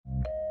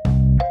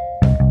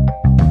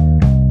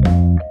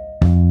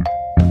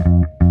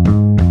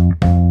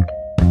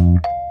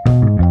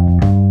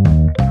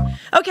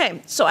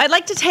Okay, so I'd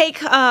like to take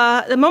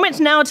the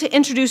moment now to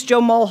introduce Joe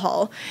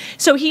Mulhall.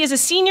 So he is a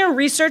senior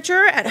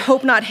researcher at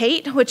Hope Not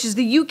Hate, which is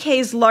the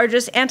UK's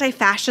largest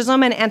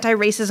anti-fascism and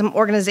anti-racism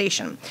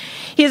organization.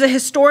 He is a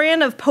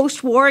historian of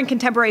post-war and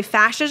contemporary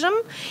fascism.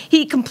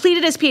 He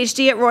completed his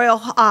PhD at Royal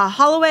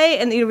Holloway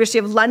and the University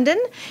of London.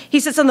 He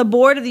sits on the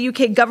board of the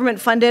UK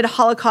government-funded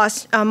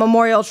Holocaust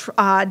Memorial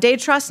Day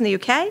Trust in the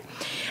UK.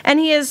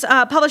 And he has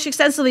published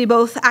extensively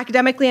both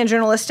academically and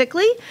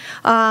journalistically.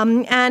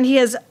 And he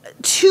has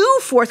 2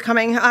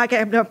 forthcoming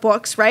academic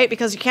books, right?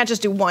 Because you can't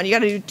just do one, you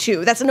gotta do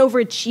 2. That's an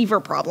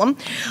overachiever problem.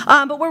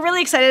 But we're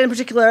really excited in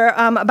particular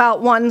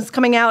about one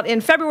coming out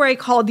in February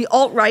called The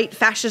Alt-Right,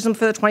 Fascism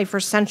for the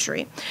 21st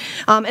Century.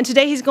 And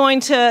today he's going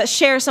to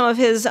share some of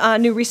his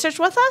new research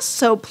with us.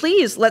 So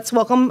please, let's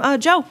welcome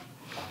Joe.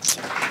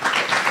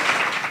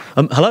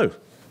 Hello.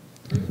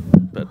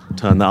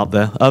 Turn that up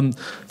there.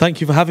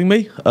 Thank you for having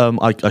me.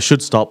 I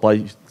should start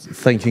by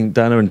thanking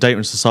Dana and Data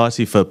and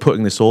Society for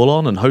putting this all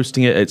on and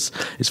hosting it.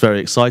 It's very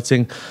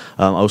exciting.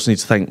 I also need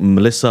to thank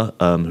Melissa,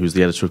 who's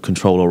the editor of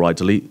Control or I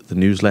Delete, the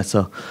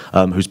newsletter,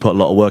 who's put a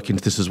lot of work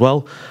into this as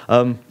well.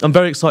 I'm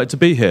very excited to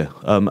be here.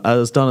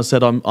 As Dana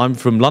said, I'm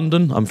from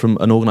London. I'm from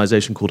an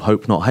organisation called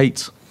Hope Not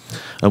Hate.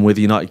 And we're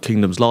the United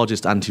Kingdom's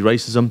largest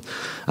anti-racism,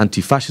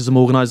 anti-fascism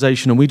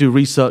organisation, and we do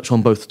research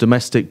on both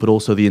domestic but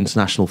also the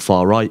international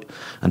far right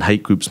and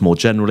hate groups more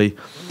generally.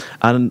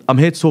 And I'm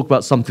here to talk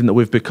about something that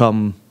we've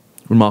become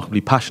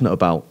remarkably passionate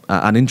about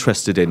and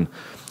interested in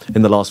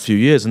the last few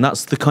years, and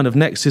that's the kind of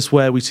nexus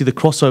where we see the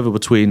crossover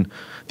between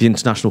the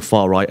international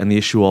far right and the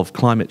issue of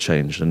climate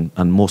change, and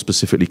more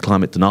specifically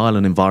climate denial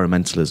and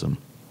environmentalism.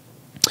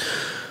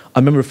 I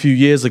remember a few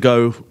years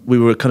ago, we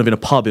were kind of in a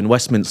pub in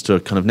Westminster,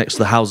 kind of next to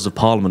the Houses of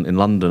Parliament in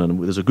London,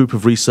 and there's a group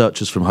of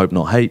researchers from Hope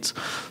Not Hate,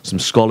 some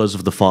scholars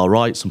of the far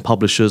right, some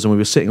publishers, and we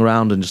were sitting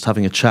around and just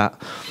having a chat,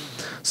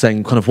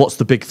 saying kind of what's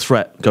the big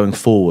threat going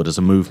forward as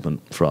a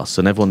movement for us.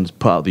 And everyone's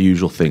put out the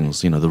usual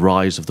things, you know, the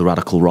rise of the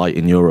radical right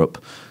in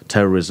Europe,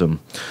 terrorism,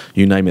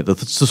 you name it, the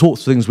sorts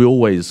of things we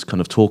always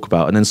kind of talk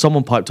about. And then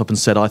someone piped up and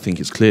said, I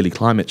think it's clearly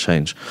climate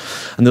change.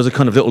 And there was a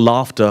kind of little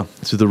laughter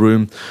through the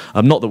room.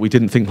 Not that we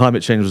didn't think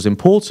climate change was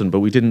important,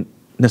 but we didn't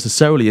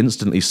necessarily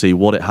instantly see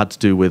what it had to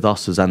do with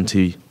us as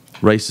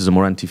anti-racism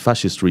or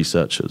anti-fascist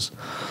researchers.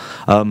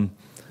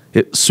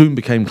 It soon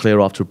became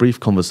clear after a brief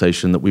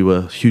conversation that we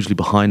were hugely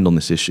behind on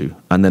this issue.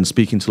 And then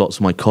speaking to lots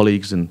of my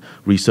colleagues and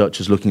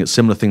researchers looking at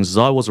similar things as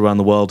I was around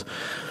the world,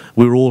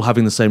 we were all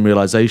having the same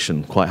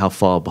realization, quite how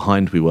far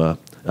behind we were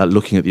at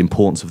looking at the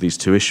importance of these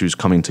 2 issues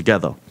coming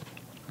together.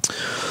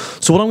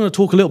 So what I'm going to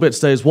talk a little bit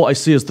today is what I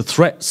see as the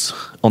threats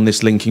on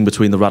this linking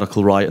between the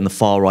radical right and the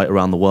far right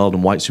around the world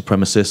and white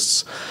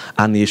supremacists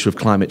and the issue of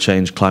climate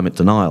change, climate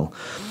denial.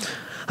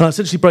 And I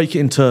essentially break it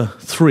into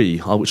 3,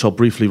 which I'll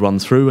briefly run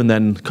through, and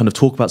then kind of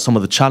talk about some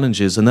of the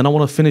challenges. And then I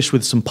want to finish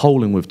with some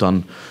polling we've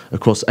done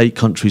across 8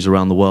 countries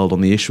around the world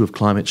on the issue of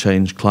climate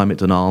change, climate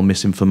denial,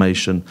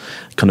 misinformation,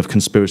 kind of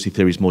conspiracy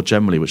theories more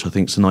generally, which I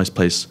think is a nice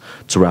place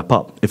to wrap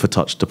up, if a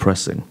touch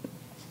depressing.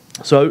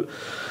 So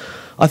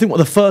I think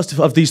the first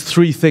of these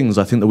 3 things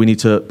I think that we need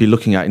to be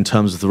looking at in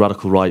terms of the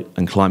radical right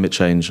and climate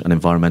change and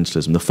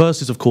environmentalism. The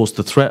first is, of course,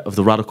 the threat of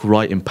the radical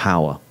right in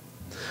power.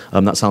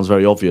 That sounds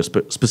very obvious,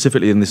 but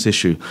specifically in this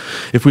issue,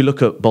 if we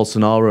look at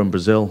Bolsonaro in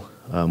Brazil,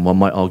 one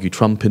might argue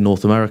Trump in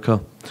North America.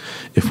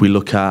 If we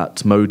look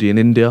at Modi in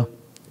India,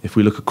 if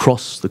we look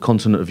across the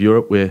continent of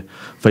Europe, we're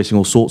facing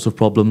all sorts of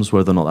problems,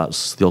 whether or not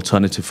that's the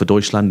Alternative for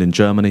Deutschland in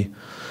Germany,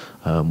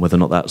 whether or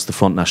not that's the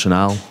Front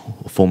National,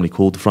 or formerly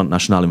called the Front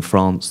National in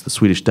France, the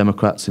Swedish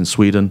Democrats in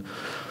Sweden,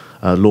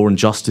 Law and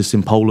Justice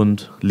in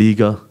Poland,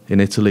 Lega in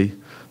Italy,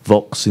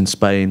 Vox in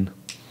Spain,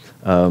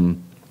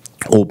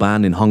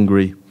 Orban in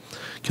Hungary.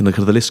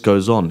 The list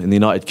goes on. In the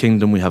United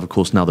Kingdom, we have, of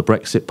course, now the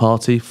Brexit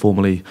Party,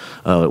 formerly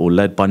or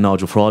led by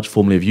Nigel Farage,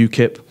 formerly of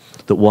UKIP,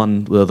 that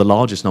won the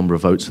largest number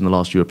of votes in the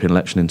last European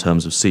election in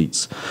terms of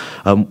seats.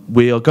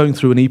 We are going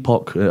through an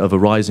epoch of a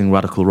rising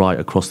radical right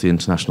across the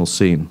international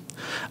scene.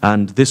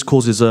 And this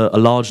causes a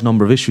large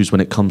number of issues when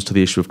it comes to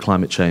the issue of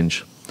climate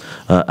change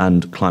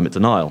and climate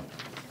denial.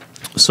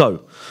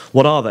 So,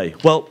 what are they?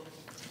 Well,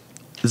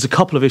 there's a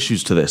couple of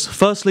issues to this.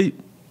 Firstly,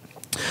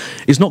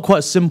 it's not quite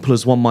as simple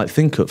as one might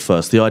think at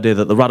first, the idea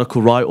that the radical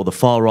right or the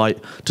far right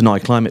deny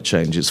climate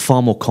change. It's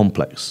far more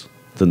complex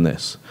than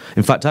this.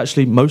 In fact,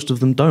 actually, most of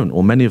them don't,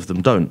 or many of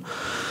them don't.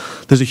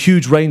 There's a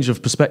huge range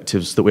of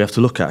perspectives that we have to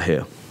look at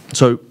here.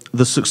 So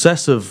the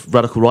success of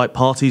radical right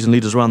parties and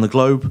leaders around the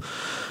globe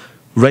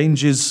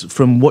ranges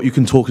from what you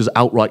can talk as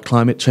outright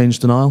climate change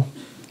denial,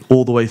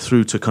 all the way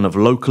through to kind of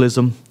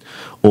localism,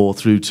 or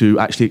through to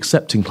actually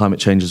accepting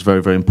climate change as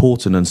very, very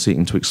important and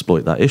seeking to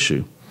exploit that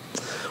issue.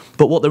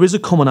 But what there is a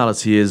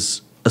commonality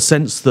is a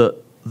sense that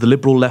the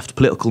liberal left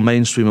political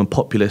mainstream and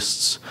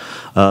populists,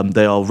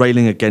 they are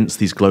railing against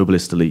these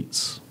globalist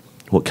elites.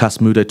 What Cas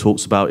Mudde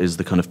talks about is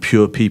the kind of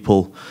pure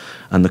people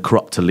and the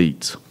corrupt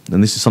elite.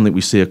 And this is something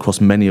we see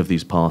across many of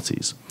these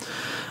parties.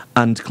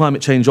 And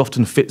climate change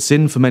often fits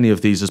in for many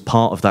of these as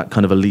part of that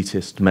kind of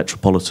elitist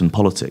metropolitan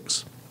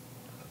politics.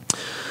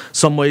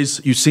 Some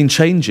ways you've seen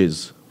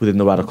changes within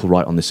the radical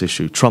right on this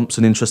issue. Trump's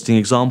an interesting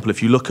example.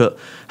 If you look at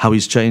how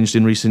he's changed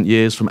in recent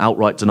years from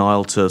outright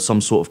denial to some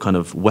sort of kind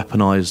of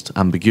weaponized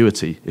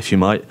ambiguity, if you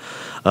might.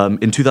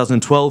 In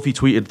 2012, he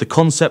tweeted, "The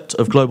concept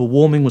of global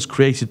warming was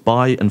created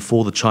by and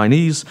for the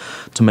Chinese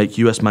to make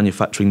US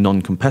manufacturing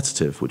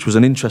non-competitive," which was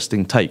an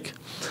interesting take,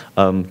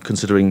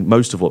 considering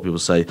most of what people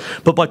say.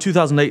 But by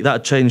 2008, that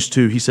had changed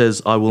to, he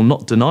says, "I will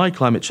not deny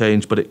climate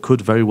change, but it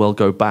could very well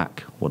go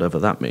back," whatever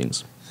that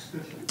means.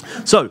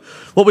 So,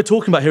 what we're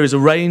talking about here is a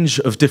range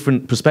of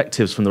different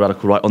perspectives from the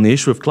radical right on the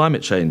issue of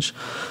climate change.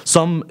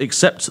 Some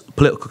accept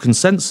political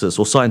consensus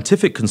or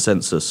scientific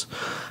consensus.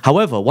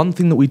 However, one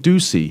thing that we do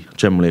see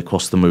generally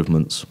across the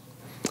movements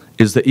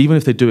is that even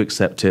if they do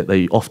accept it,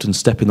 they often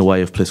step in the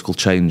way of political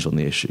change on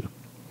the issue,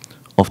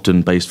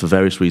 often based for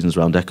various reasons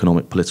around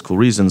economic, political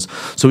reasons.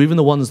 So even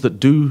the ones that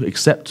do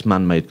accept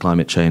man-made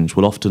climate change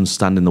will often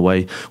stand in the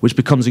way, which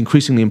becomes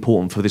increasingly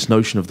important for this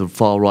notion of the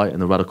far right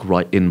and the radical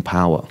right in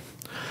power.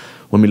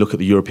 When we look at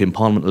the European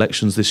Parliament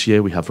elections this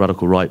year, we have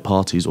radical right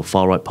parties or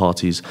far right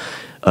parties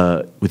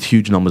with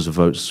huge numbers of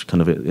votes,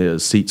 kind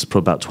of seats for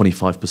about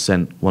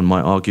 25%, one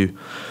might argue.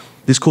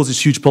 This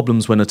causes huge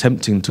problems when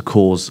attempting to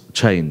cause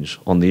change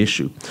on the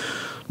issue,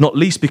 not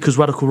least because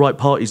radical right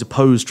parties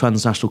oppose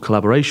transnational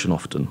collaboration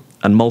often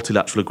and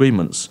multilateral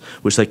agreements,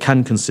 which they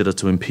can consider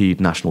to impede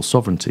national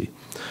sovereignty.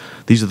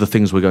 These are the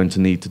things we're going to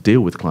need to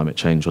deal with climate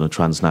change on a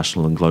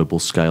transnational and global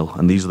scale,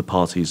 and these are the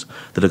parties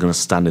that are going to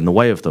stand in the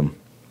way of them.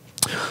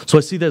 So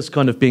I see there's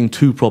kind of being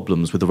two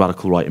problems with the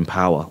radical right in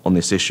power on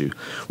this issue.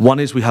 One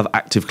is we have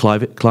active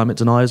climate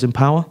deniers in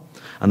power,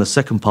 and the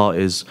second part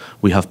is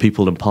we have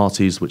people and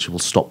parties which will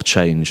stop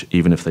change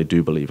even if they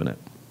do believe in it.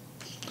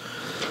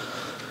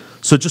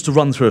 So just to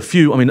run through a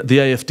few, I mean, the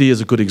AfD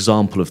is a good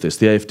example of this.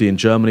 The AfD in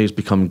Germany has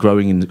become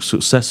growing in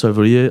success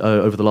over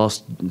the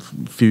last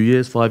few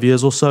years, 5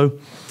 years or so,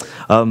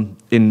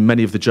 in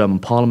many of the German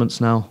parliaments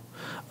now.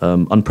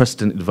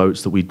 Unprecedented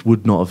votes that we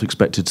would not have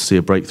expected to see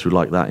a breakthrough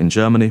like that in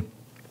Germany.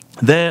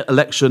 Their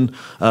election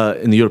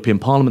in the European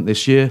Parliament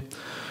this year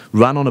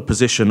ran on a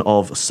position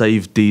of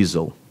save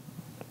diesel,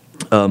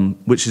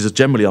 which is a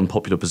generally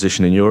unpopular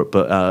position in Europe,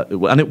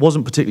 and it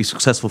wasn't particularly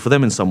successful for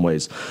them in some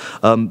ways.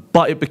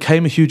 But it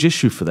became a huge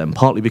issue for them,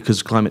 partly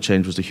because climate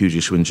change was a huge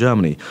issue in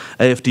Germany.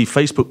 AfD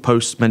Facebook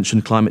posts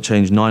mentioned climate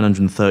change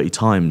 930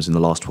 times in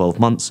the last 12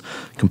 months,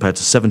 compared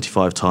to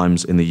 75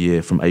 times in the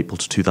year from April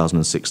to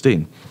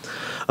 2016.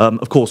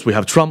 Of course, we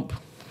have Trump,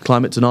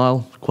 climate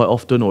denial quite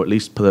often, or at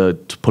least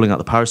pulling out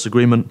the Paris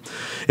Agreement.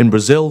 In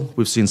Brazil,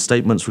 we've seen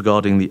statements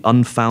regarding the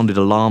unfounded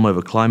alarm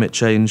over climate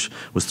change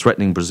was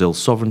threatening Brazil's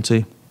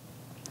sovereignty.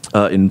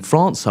 In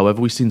France,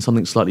 however, we've seen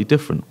something slightly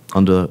different.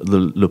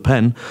 Le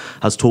Pen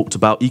has talked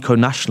about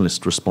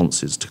eco-nationalist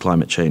responses to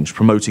climate change,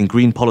 promoting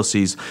green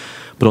policies,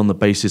 but on the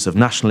basis of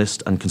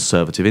nationalist and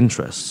conservative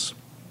interests.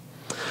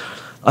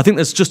 I think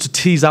there's just to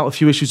tease out a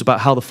few issues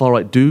about how the far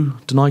right do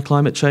deny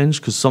climate change,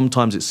 because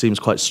sometimes it seems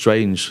quite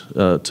strange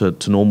to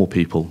normal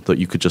people that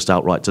you could just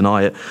outright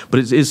deny it, but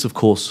it is, of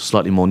course,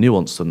 slightly more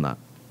nuanced than that.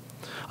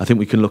 I think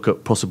we can look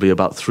at possibly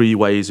about 3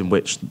 ways in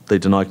which they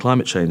deny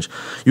climate change.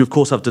 You, of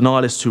course, have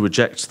denialists who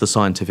reject the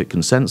scientific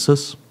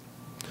consensus.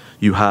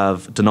 You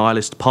have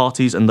denialist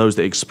parties and those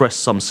that express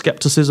some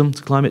skepticism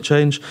to climate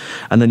change,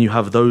 and then you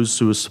have those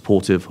who are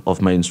supportive of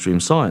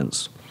mainstream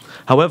science.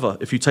 However,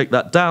 if you take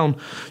that down,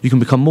 you can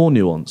become more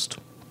nuanced.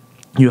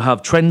 You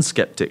have trend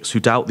skeptics who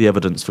doubt the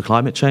evidence for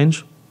climate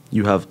change.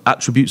 You have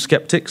attribute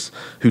skeptics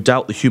who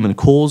doubt the human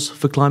cause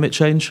for climate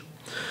change.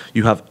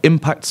 You have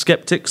impact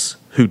skeptics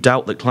who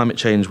doubt that climate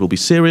change will be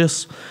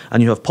serious.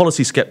 And you have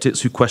policy skeptics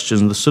who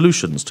question the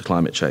solutions to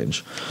climate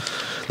change.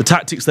 The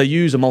tactics they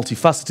use are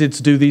multifaceted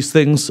to do these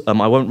things.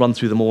 I won't run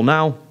through them all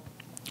now.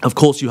 Of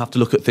course, you have to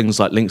look at things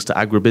like links to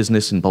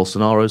agribusiness in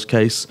Bolsonaro's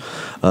case,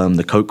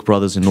 the Koch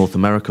brothers in North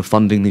America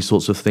funding these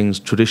sorts of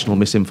things, traditional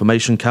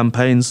misinformation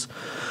campaigns.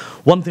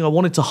 One thing I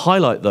wanted to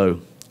highlight,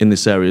 though, in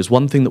this area is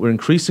one thing that we're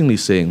increasingly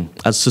seeing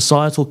as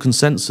societal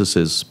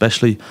consensuses,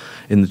 especially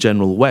in the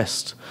general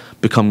West,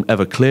 become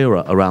ever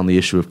clearer around the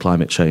issue of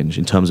climate change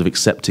in terms of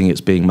accepting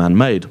it's being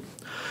man-made.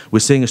 We're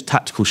seeing a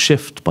tactical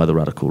shift by the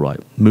radical right,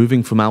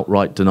 moving from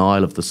outright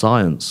denial of the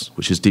science,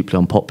 which is deeply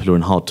unpopular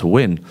and hard to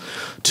win,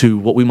 to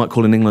what we might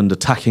call in England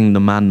attacking the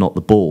man, not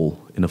the ball,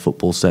 in a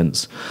football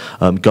sense,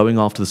 going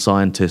after the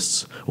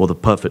scientists, or the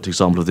perfect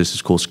example of this is,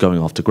 of course, going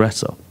after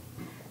Greta.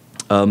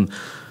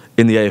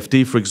 In the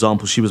AfD, for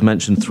example, she was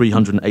mentioned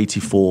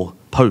 384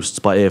 posts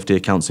by AfD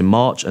accounts in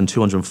March and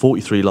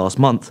 243 last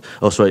month,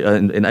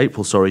 in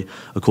April,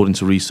 according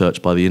to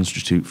research by the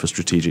Institute for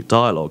Strategic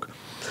Dialogue.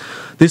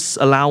 This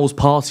allows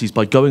parties,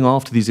 by going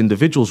after these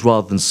individuals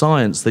rather than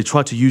science, they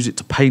try to use it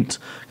to paint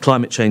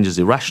climate change as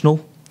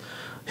irrational,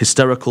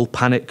 hysterical,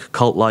 panic,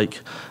 cult-like,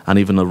 and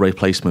even a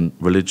replacement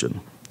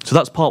religion. So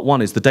that's part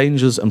one, is the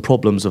dangers and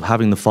problems of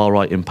having the far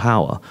right in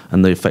power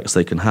and the effects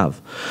they can have.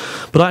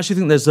 But I actually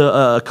think there's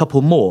a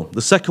couple more.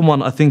 The second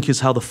one, I think, is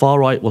how the far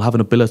right will have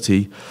an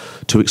ability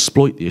to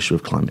exploit the issue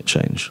of climate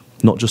change,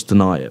 not just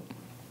deny it.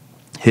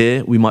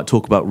 Here, we might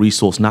talk about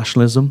resource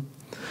nationalism.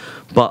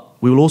 But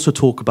we will also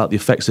talk about the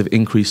effects of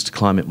increased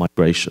climate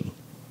migration.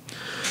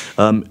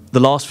 The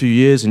last few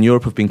years in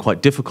Europe have been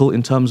quite difficult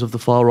in terms of the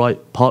far right,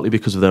 partly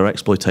because of their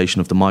exploitation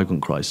of the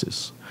migrant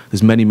crisis.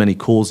 There's many, many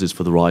causes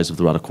for the rise of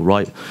the radical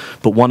right,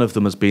 but one of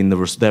them has been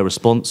their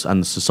response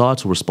and the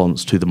societal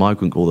response to the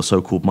migrant, or the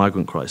so-called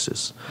migrant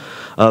crisis.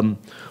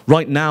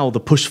 Right now, the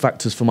push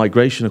factors for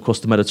migration across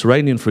the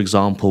Mediterranean, for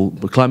example,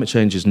 climate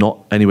change is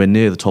not anywhere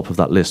near the top of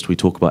that list. We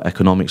talk about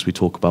economics, we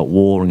talk about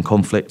war and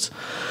conflict.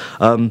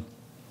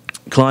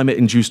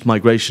 Climate-induced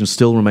migration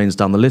still remains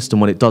down the list,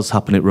 and when it does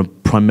happen,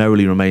 it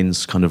primarily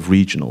remains kind of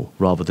regional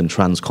rather than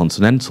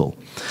transcontinental.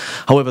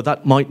 However,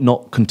 that might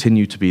not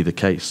continue to be the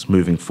case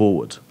moving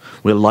forward.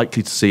 We're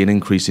likely to see an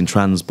increase in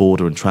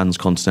trans-border and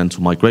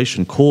transcontinental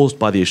migration caused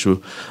by the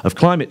issue of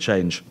climate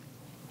change.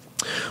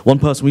 One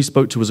person we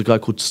spoke to was a guy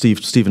called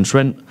Stephen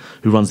Trent,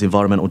 who runs the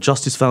Environmental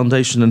Justice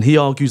Foundation, and he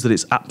argues that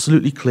it's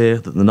absolutely clear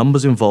that the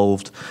numbers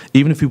involved,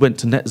 even if we went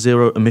to net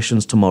zero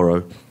emissions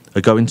tomorrow, are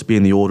going to be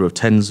in the order of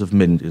tens of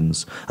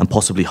millions and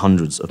possibly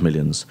hundreds of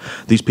millions.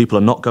 These people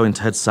are not going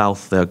to head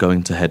south, they are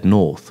going to head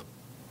north.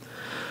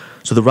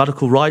 So the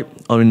radical right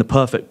are in the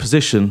perfect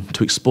position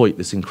to exploit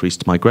this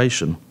increased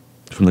migration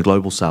from the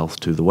global south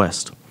to the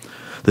west.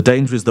 The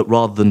danger is that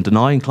rather than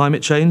denying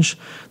climate change,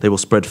 they will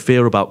spread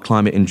fear about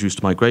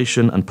climate-induced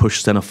migration and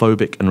push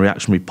xenophobic and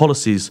reactionary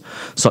policies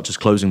such as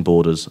closing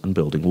borders and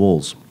building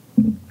walls.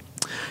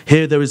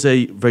 Here there is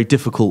a very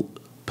difficult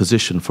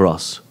position for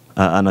us,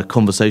 and a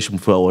conversation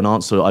or an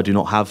answer I do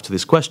not have to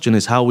this question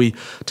is how we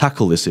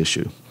tackle this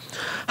issue.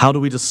 How do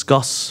we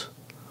discuss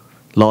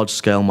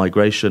large-scale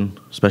migration,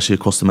 especially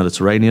across the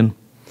Mediterranean,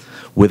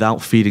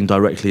 without feeding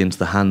directly into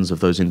the hands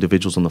of those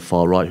individuals on the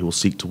far right who will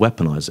seek to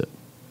weaponize it?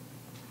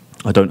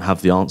 I don't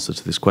have the answer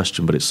to this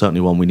question, but it's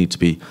certainly one we need to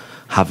be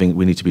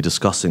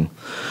discussing.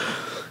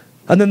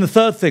 And then the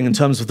third thing, in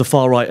terms of the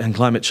far right and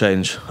climate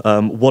change,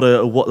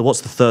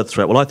 what's the third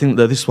threat? Well, I think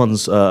that this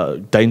one's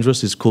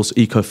dangerous, is, of course,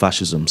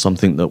 eco-fascism,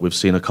 something that we've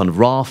seen a kind of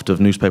raft of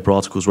newspaper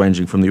articles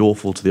ranging from the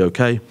awful to the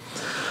okay.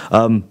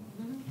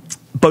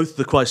 Both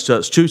the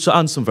Christchurch shooter,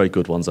 and some very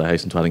good ones, I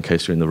hasten to add, in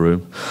case you're in the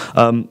room,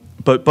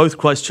 but both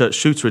Christchurch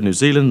shooter in New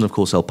Zealand and, of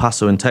course, El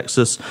Paso in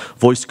Texas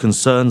voiced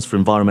concerns for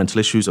environmental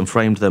issues and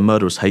framed their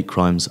murderous hate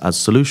crimes as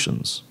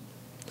solutions.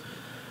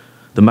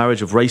 The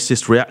marriage of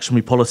racist,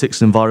 reactionary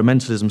politics and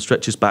environmentalism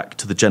stretches back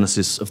to the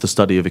genesis of the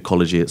study of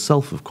ecology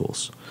itself, of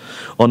course.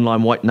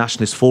 Online white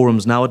nationalist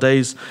forums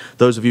nowadays,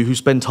 those of you who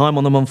spend time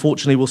on them,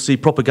 unfortunately, will see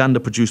propaganda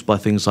produced by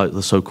things like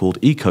the so-called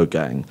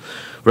eco-gang,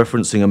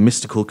 referencing a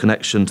mystical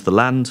connection to the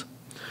land,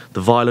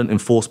 the violent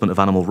enforcement of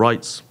animal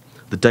rights,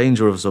 the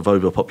danger of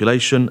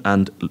overpopulation,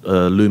 and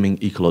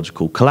looming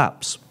ecological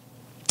collapse.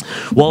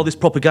 While this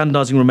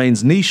propagandizing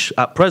remains niche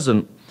at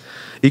present,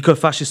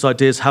 eco-fascist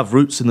ideas have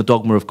roots in the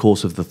dogma, of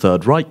course, of the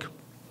Third Reich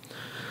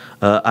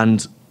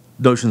and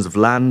notions of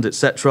land,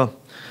 etc.,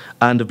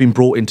 and have been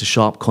brought into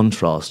sharp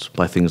contrast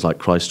by things like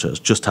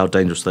Christchurch, just how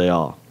dangerous they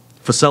are.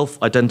 For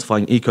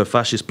self-identifying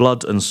eco-fascist,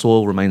 blood and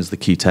soil remains the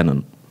key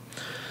tenet,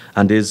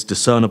 and is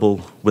discernible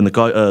when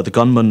the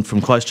gunman from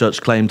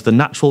Christchurch claimed the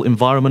natural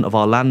environment of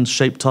our land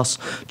shaped us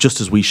just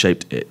as we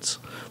shaped it.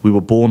 We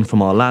were born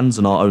from our lands,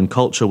 and our own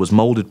culture was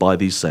moulded by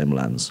these same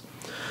lands.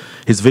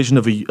 His vision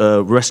of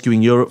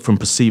rescuing Europe from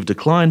perceived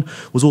decline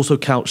was also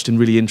couched in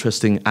really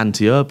interesting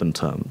anti-urban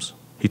terms.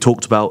 He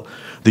talked about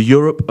the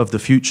Europe of the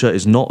future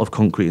is not of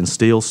concrete and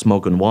steel,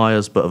 smog and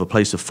wires, but of a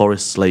place of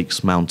forests,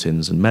 lakes,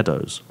 mountains and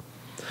meadows.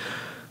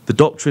 The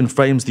doctrine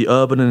frames the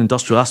urban and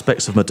industrial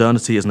aspects of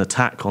modernity as an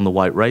attack on the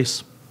white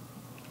race,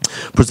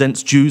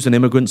 presents Jews and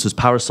immigrants as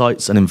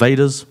parasites and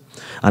invaders,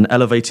 and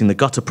elevating the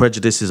gutter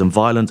prejudices and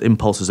violent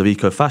impulses of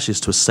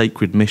eco-fascists to a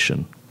sacred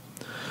mission,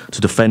 to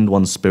defend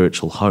one's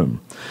spiritual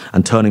home,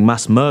 and turning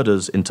mass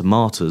murders into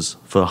martyrs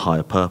for a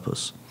higher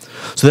purpose.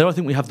 So there I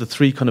think we have the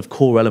three kind of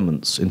core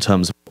elements in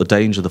terms of the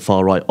danger the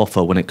far right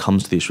offer when it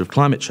comes to the issue of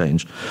climate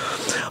change.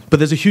 But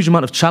there's a huge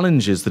amount of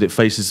challenges that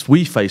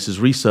we face as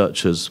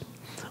researchers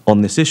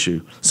on this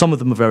issue. Some of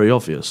them are very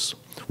obvious.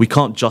 We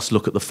can't just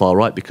look at the far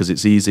right because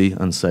it's easy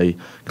and say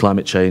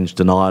climate change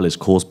denial is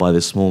caused by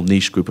this small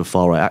niche group of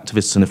far right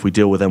activists, and if we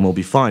deal with them, we'll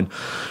be fine.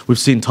 We've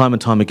seen time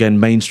and time again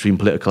mainstream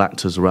political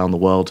actors around the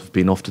world have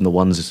been often the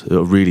ones who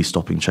are really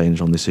stopping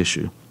change on this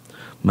issue.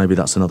 Maybe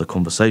that's another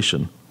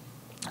conversation.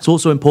 It's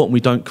also important we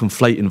don't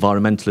conflate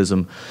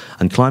environmentalism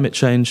and climate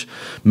change.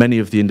 Many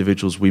of the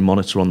individuals we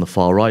monitor on the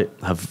far right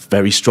have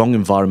very strong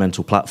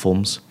environmental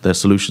platforms. Their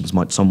solutions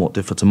might somewhat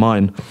differ to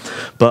mine,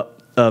 but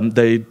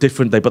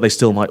they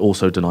still might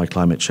also deny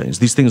climate change.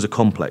 These things are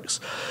complex.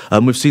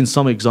 We've seen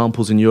some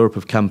examples in Europe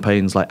of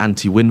campaigns like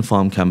anti-wind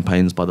farm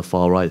campaigns by the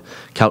far right,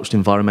 couched in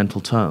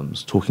environmental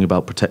terms, talking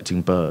about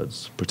protecting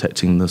birds,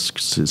 protecting the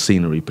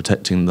scenery,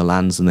 protecting the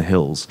lands and the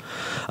hills,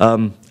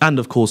 and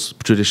of course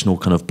traditional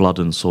kind of blood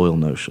and soil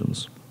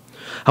notions.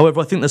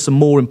 However, I think there's some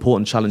more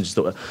important challenges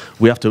that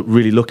we have to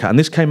really look at. And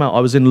this came out, I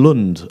was in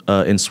Lund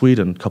in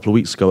Sweden a couple of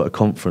weeks ago at a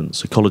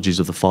conference, Ecologies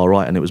of the Far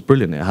Right, and it was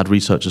brilliant. It had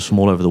researchers from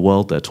all over the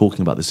world there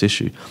talking about this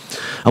issue.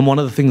 And one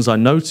of the things I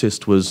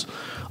noticed was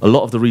a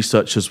lot of the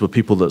researchers were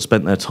people that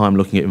spent their time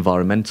looking at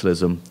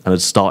environmentalism and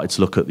had started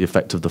to look at the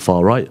effect of the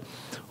far right,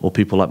 or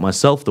people like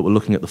myself that were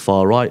looking at the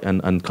far right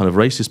and kind of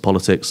racist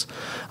politics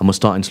and were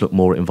starting to look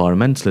more at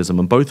environmentalism.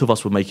 And both of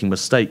us were making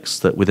mistakes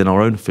that within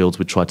our own fields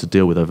we'd tried to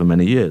deal with over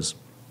many years.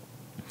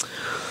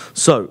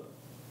 So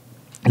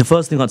the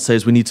first thing I'd say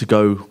is we need to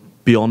go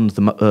beyond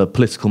the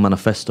political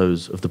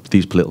manifestos of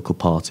these political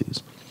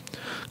parties.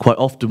 Quite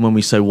often when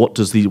we say what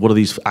do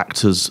these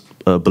actors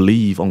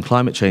believe on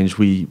climate change,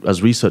 we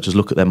as researchers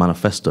look at their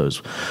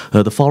manifestos.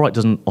 The far right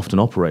doesn't often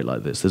operate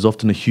like this. There's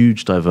often a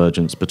huge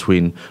divergence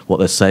between what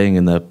they're saying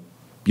in their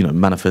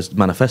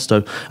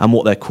manifesto and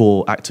what their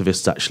core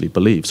activists actually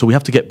believe. So we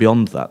have to get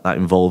beyond that. That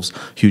involves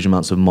huge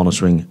amounts of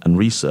monitoring and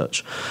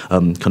research,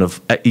 kind of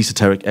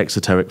esoteric,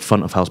 exoteric,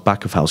 front of house,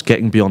 back of house,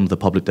 getting beyond the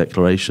public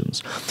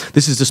declarations.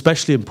 This is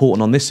especially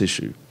important on this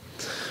issue.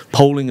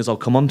 Polling, as I'll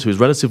come on to, is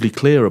relatively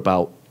clear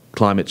about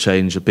climate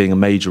change being a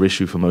major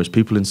issue for most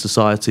people in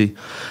society,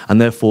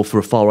 and therefore for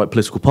a far-right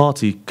political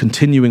party,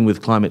 continuing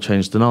with climate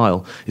change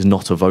denial is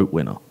not a vote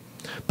winner.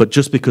 But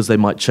just because they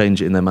might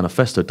change it in their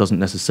manifesto doesn't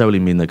necessarily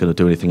mean they're going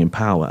to do anything in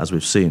power, as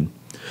we've seen.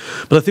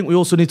 But I think we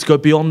also need to go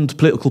beyond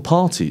political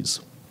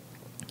parties.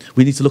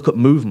 We need to look at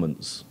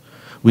movements.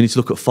 We need to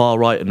look at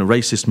far-right and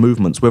racist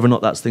movements, whether or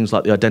not that's things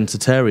like the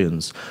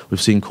identitarians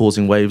we've seen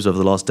causing waves over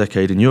the last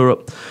decade in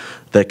Europe.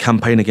 Their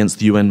campaign against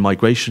the UN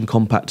Migration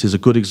Compact is a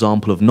good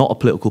example of not a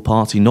political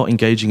party, not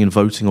engaging in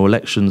voting or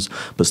elections,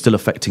 but still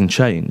affecting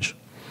change.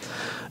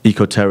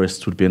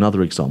 Eco-terrorists would be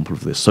another example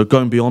of this. So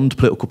going beyond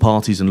political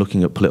parties and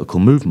looking at political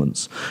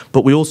movements.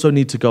 But we also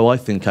need to go, I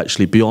think,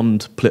 actually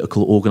beyond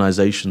political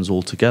organisations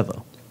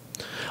altogether.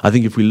 I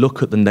think if we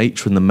look at the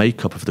nature and the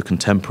makeup of the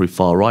contemporary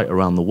far right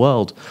around the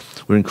world,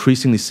 we're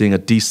increasingly seeing a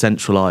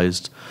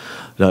decentralised,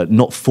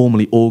 not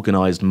formally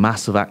organised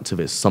mass of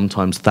activists,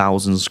 sometimes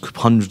thousands,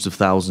 hundreds of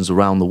thousands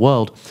around the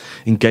world,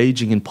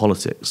 engaging in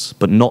politics,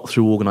 but not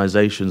through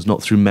organisations,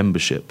 not through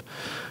membership.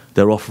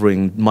 They're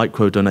offering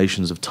micro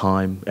donations of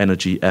time,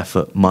 energy,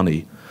 effort,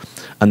 money,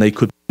 and they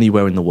could be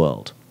anywhere in the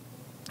world.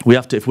 We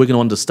have to, if we're going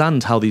to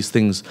understand how these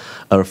things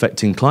are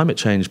affecting climate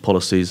change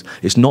policies,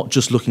 it's not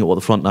just looking at what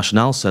the Front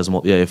National says and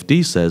what the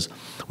AFD says.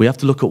 We have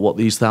to look at what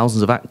these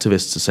thousands of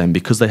activists are saying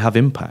because they have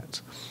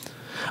impact.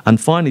 And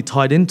finally,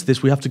 tied into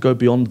this, we have to go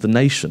beyond the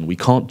nation. We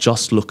can't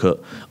just look at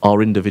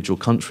our individual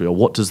country, or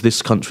what does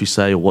this country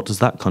say, or what does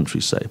that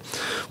country say.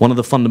 One of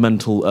the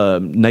fundamental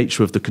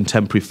nature of the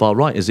contemporary far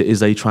right is it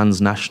is a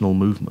transnational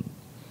movement,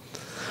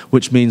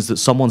 which means that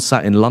someone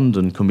sat in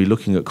London can be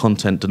looking at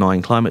content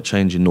denying climate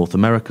change in North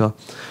America,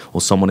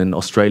 or someone in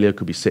Australia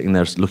could be sitting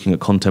there looking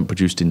at content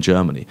produced in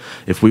Germany.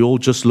 If we all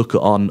just look at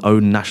our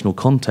own national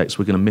context,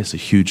 we're going to miss a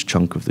huge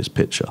chunk of this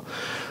picture.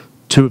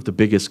 Two of the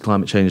biggest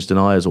climate change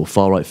deniers or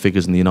far-right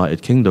figures in the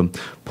United Kingdom,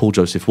 Paul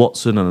Joseph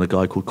Watson and a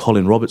guy called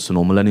Colin Robertson,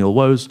 or Millennial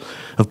Woes,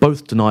 have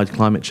both denied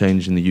climate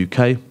change in the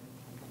UK.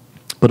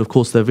 But of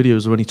course their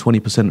videos are only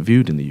 20%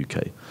 viewed in the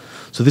UK.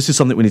 So this is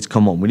something we need to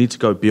come on. We need to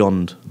go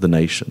beyond the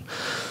nation.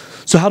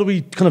 So how do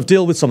we kind of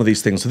deal with some of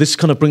these things? So this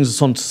kind of brings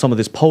us on to some of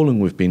this polling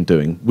we've been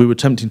doing. We were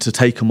attempting to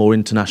take a more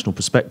international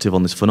perspective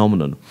on this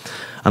phenomenon.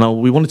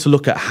 And we wanted to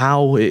look at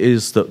how it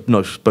is that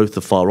both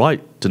the far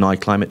right deny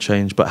climate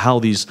change, but how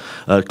these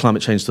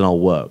climate change denial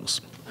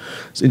works.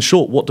 So in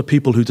short, what do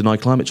people who deny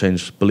climate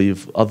change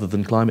believe other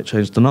than climate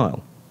change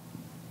denial?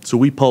 So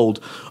we polled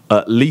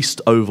at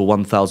least over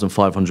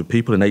 1,500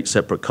 people in 8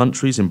 separate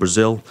countries in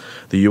Brazil,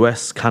 the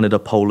US, Canada,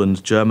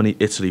 Poland, Germany,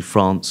 Italy,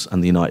 France,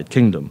 and the United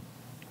Kingdom.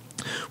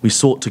 We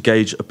sought to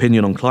gauge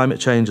opinion on climate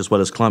change as well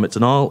as climate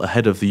denial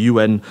ahead of the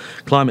UN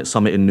Climate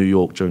Summit in New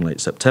York during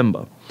late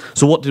September.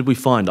 So what did we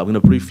find? I'm going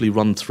to briefly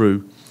run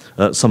through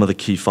some of the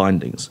key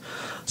findings.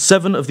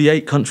 7 of the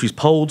 8 countries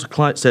polled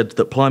said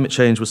that climate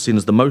change was seen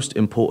as the most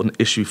important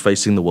issue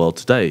facing the world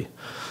today.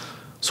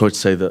 Sorry to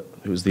say that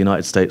it was the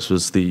United States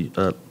was the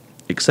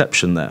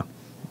exception there.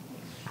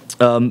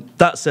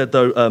 That said,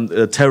 though,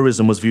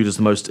 terrorism was viewed as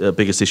the most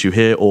biggest issue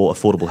here, or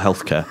affordable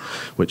healthcare,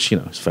 which,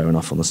 is fair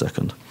enough on the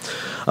second.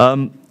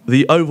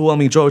 The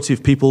overwhelming majority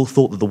of people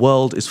thought that the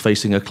world is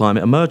facing a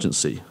climate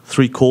emergency.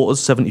 3/4,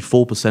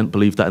 74%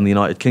 believed that in the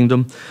United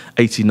Kingdom,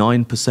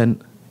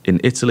 89% in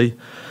Italy.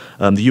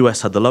 The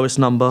US had the lowest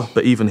number,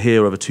 but even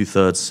here, over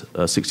 2/3,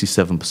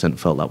 67%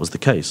 felt that was the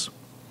case.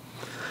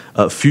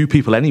 Few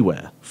people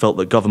anywhere felt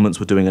that governments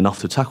were doing enough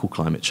to tackle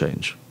climate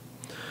change.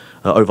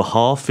 Over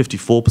half,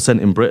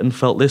 54% in Britain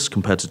felt this,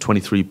 compared to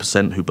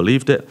 23% who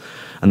believed it.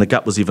 And the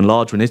gap was even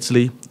larger in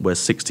Italy, where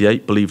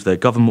 68% believed their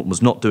government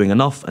was not doing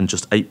enough and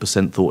just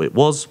 8% thought it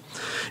was.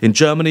 In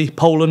Germany,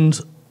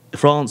 Poland,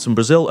 France and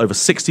Brazil, over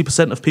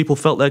 60% of people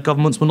felt their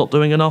governments were not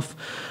doing enough.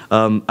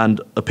 And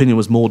opinion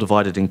was more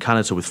divided in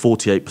Canada, with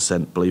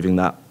 48% believing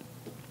that.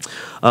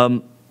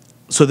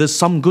 So there's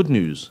some good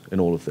news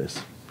in all of this.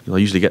 I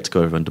usually get to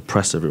go over and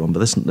depress everyone, but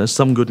there's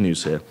some good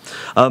news here.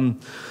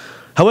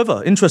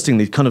 However,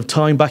 interestingly, kind of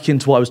tying back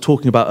into what I was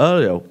talking about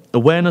earlier,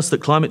 awareness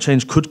that climate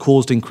change could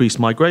cause increased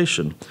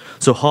migration.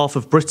 So half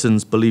of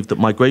Britons believe that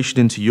migration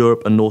into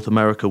Europe and North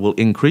America will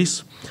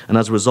increase, and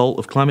as a result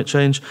of climate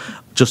change,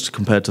 just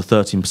compared to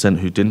 13%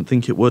 who didn't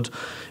think it would.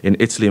 In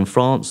Italy and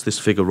France, this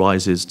figure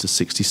rises to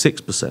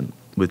 66%,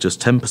 with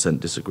just 10%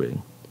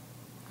 disagreeing.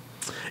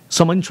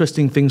 Some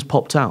interesting things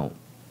popped out.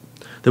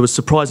 There was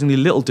surprisingly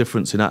little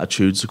difference in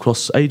attitudes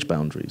across age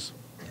boundaries,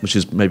 which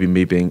is maybe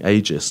me being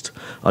ageist.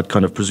 I'd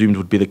kind of presumed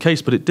would be the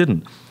case, but it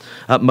didn't.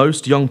 At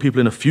most, young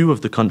people in a few of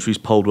the countries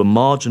polled were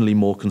marginally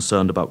more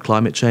concerned about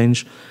climate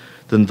change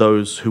than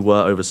those who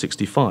were over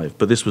 65,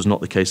 but this was not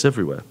the case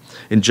everywhere.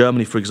 In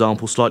Germany, for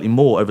example, slightly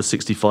more over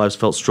 65s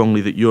felt strongly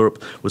that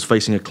Europe was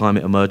facing a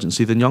climate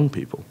emergency than young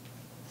people.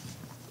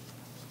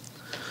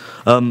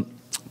 But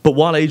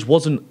while age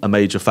wasn't a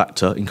major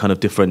factor in kind of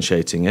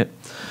differentiating it,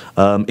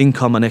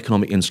 income and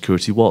economic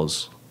insecurity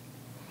was.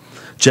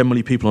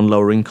 Generally, people on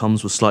lower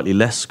incomes were slightly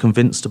less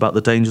convinced about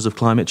the dangers of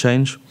climate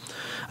change,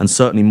 and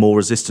certainly more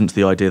resistant to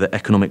the idea that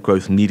economic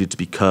growth needed to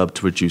be curbed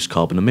to reduce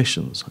carbon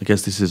emissions. I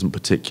guess this isn't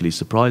particularly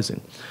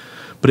surprising.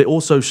 But it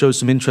also shows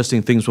some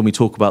interesting things when we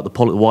talk about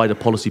the wider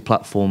policy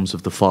platforms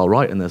of the far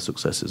right and their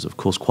successes. Of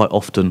course, quite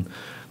often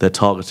they're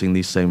targeting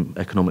these same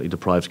economically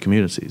deprived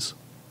communities.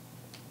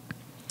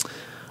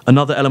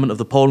 Another element of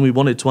the poll we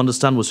wanted to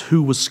understand was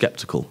who was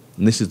sceptical,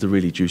 and this is the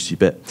really juicy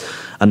bit,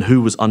 and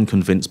who was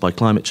unconvinced by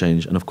climate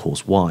change, and of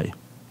course why.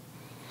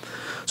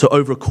 So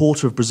over a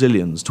quarter of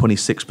Brazilians,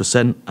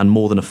 26%, and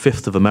more than a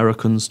fifth of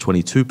Americans,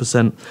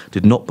 22%,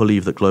 did not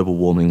believe that global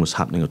warming was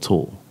happening at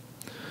all.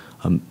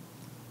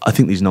 I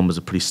think these numbers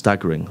are pretty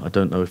staggering. I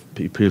don't know if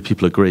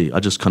people agree. I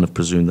just kind of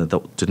presume that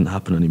that didn't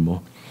happen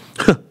anymore,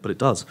 but it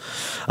does.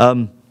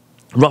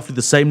 Roughly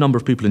the same number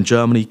of people in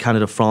Germany,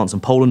 Canada, France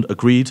and Poland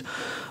agreed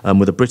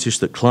with the British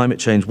that climate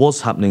change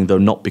was happening, though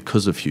not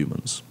because of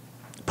humans.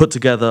 Put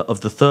together,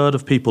 of the third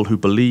of people who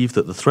believed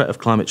that the threat of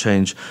climate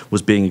change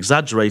was being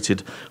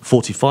exaggerated,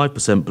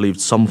 45%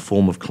 believed some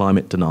form of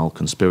climate denial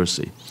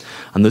conspiracy.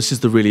 And this is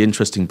the really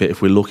interesting bit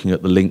if we're looking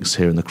at the links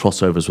here and the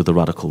crossovers with the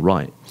radical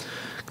right.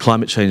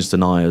 Climate change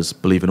deniers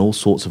believe in all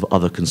sorts of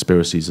other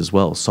conspiracies as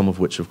well, some of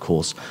which, of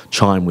course,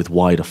 chime with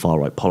wider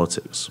far-right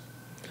politics.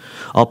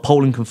 Our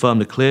polling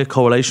confirmed a clear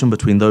correlation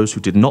between those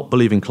who did not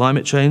believe in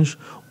climate change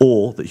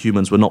or that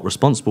humans were not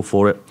responsible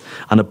for it,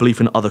 and a belief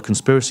in other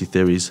conspiracy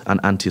theories and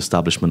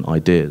anti-establishment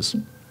ideas.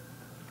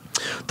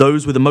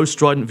 Those with the most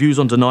strident views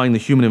on denying the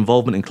human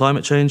involvement in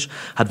climate change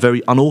had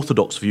very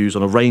unorthodox views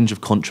on a range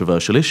of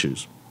controversial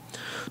issues.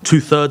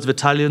 2/3 of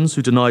Italians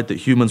who denied that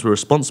humans were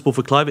responsible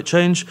for climate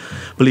change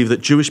believe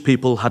that Jewish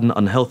people had an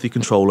unhealthy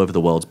control over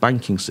the world's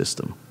banking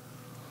system.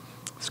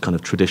 It's kind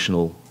of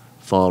traditional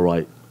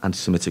far-right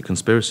anti-Semitic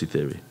conspiracy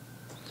theory.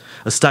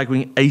 A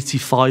staggering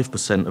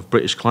 85% of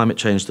British climate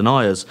change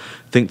deniers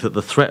think that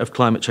the threat of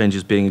climate change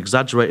is being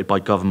exaggerated by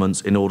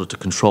governments in order to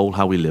control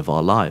how we live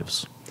our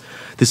lives.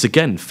 This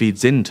again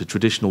feeds into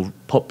traditional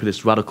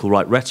populist radical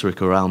right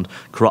rhetoric around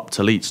corrupt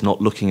elites not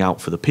looking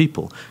out for the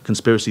people.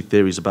 Conspiracy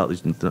theories about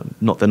these, they're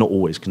not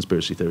always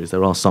conspiracy theories,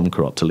 there are some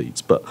corrupt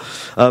elites, but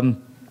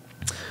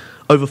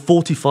over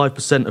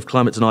 45% of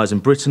climate deniers in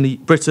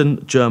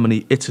Britain,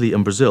 Germany, Italy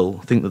and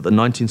Brazil think that the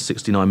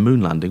 1969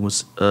 moon landing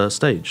was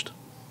staged.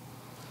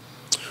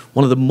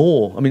 One of the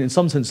more, I mean, in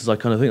some senses I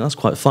kind of think that's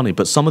quite funny,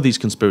 but some of these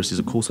conspiracies,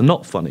 of course, are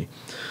not funny.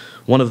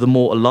 One of the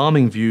more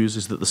alarming views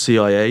is that the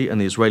CIA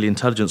and the Israeli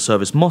intelligence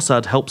service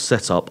Mossad helped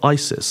set up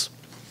ISIS.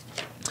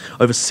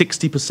 Over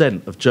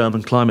 60% of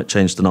German climate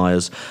change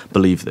deniers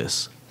believe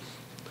this,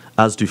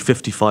 as do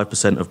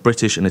 55% of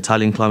British and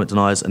Italian climate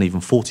deniers and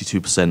even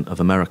 42% of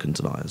American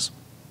deniers.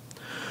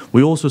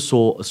 We also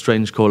saw a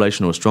strange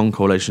correlation, or a strong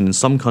correlation, in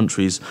some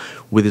countries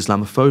with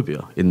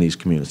Islamophobia in these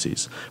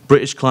communities.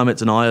 British climate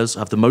deniers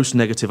have the most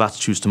negative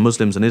attitudes to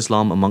Muslims and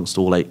Islam amongst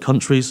all 8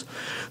 countries.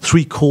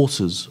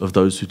 3/4 of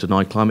those who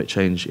deny climate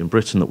change in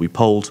Britain that we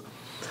polled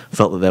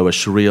felt that there were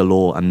Sharia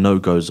law and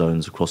no-go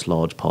zones across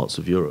large parts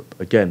of Europe.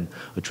 Again,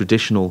 a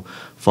traditional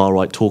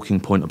far-right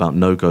talking point about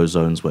no-go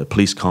zones where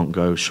police can't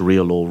go,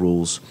 Sharia law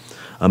rules,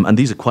 and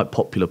these are quite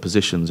popular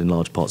positions in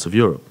large parts of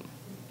Europe.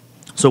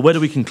 So where do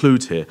we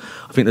conclude here?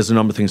 I think there's a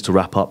number of things to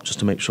wrap up just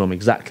to make sure I'm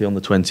exactly on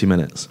the 20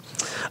 minutes.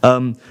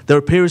 There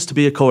appears to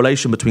be a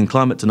correlation between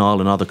climate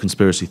denial and other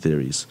conspiracy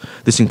theories.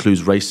 This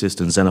includes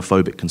racist and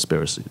xenophobic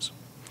conspiracies.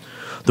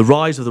 The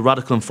rise of the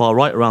radical and far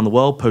right around the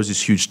world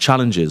poses huge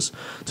challenges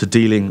to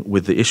dealing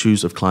with the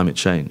issues of climate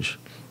change.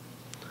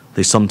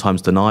 They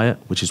sometimes deny it,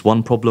 which is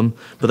one problem,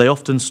 but they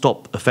often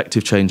stop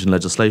effective change in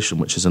legislation,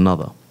 which is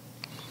another.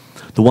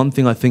 The one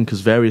thing I think as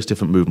various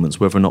different movements,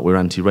 whether or not we're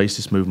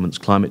anti-racist movements,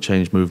 climate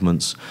change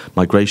movements,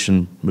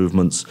 migration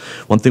movements,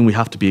 one thing we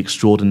have to be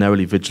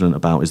extraordinarily vigilant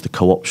about is the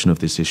co-option of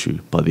this issue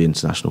by the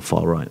international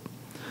far right.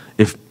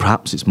 If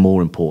perhaps it's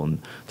more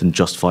important than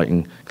just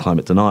fighting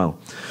climate denial.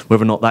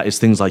 Whether or not that is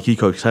things like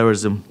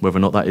eco-terrorism, whether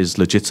or not that is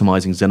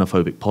legitimizing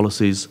xenophobic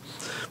policies,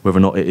 whether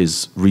or not it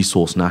is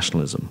resource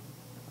nationalism.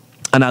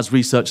 And as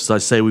researchers, I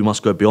say we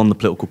must go beyond the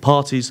political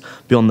parties,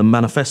 beyond the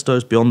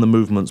manifestos, beyond the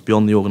movements,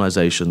 beyond the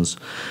organizations,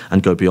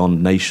 and go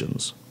beyond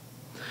nations.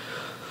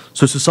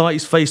 So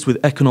societies faced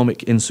with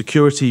economic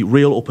insecurity,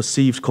 real or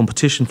perceived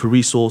competition for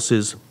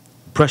resources,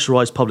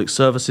 pressurized public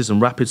services, and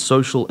rapid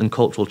social and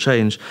cultural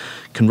change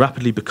can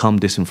rapidly become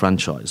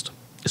disenfranchised,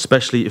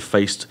 especially if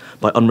faced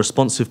by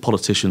unresponsive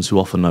politicians who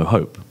offer no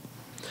hope.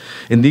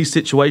 In these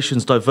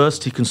situations,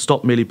 diversity can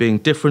stop merely being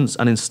difference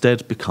and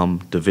instead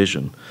become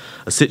division,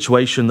 a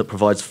situation that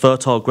provides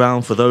fertile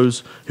ground for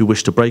those who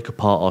wish to break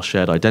apart our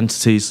shared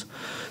identities,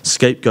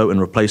 scapegoat and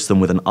replace them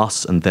with an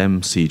us and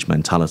them siege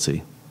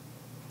mentality.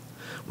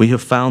 We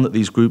have found that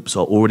these groups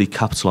are already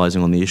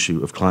capitalizing on the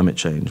issue of climate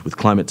change, with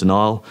climate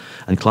denial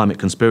and climate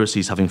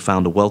conspiracies having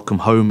found a welcome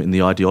home in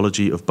the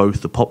ideology of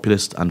both the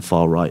populist and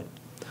far right.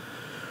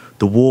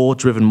 The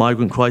war-driven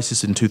migrant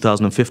crisis in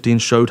 2015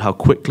 showed how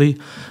quickly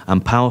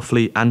and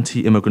powerfully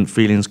anti-immigrant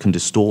feelings can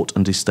distort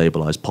and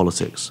destabilize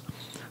politics,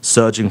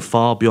 surging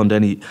far beyond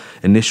any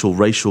initial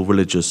racial,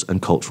 religious,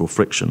 and cultural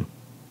friction.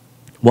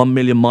 1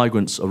 million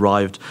migrants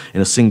arrived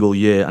in a single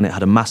year, and it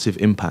had a massive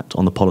impact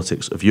on the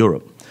politics of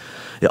Europe.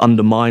 It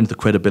undermined the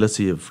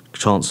credibility of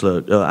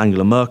Chancellor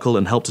Angela Merkel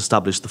and helped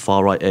establish the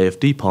far-right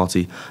AfD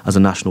party as a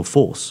national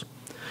force.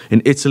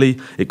 In Italy,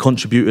 it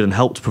contributed and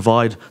helped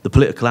provide the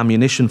political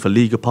ammunition for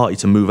Lega party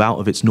to move out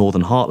of its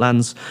northern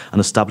heartlands and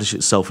establish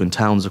itself in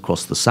towns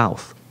across the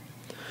south.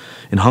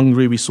 In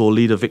Hungary, we saw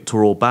leader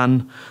Viktor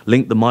Orban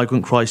link the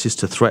migrant crisis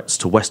to threats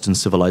to Western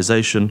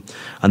civilization.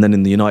 And then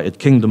in the United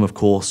Kingdom, of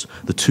course,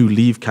 the two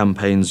Leave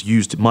campaigns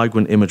used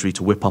migrant imagery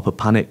to whip up a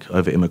panic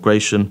over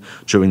immigration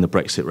during the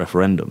Brexit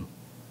referendum.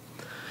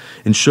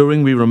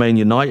 Ensuring we remain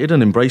united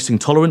and embracing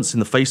tolerance in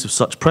the face of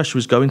such pressure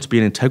is going to be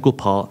an integral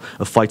part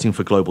of fighting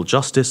for global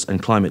justice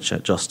and climate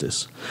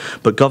justice.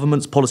 But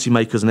governments,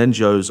 policymakers, and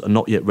NGOs are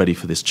not yet ready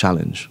for this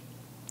challenge.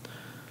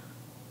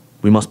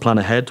 We must plan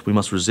ahead, we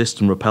must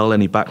resist and repel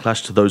any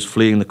backlash to those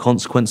fleeing the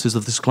consequences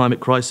of this climate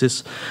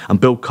crisis, and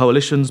build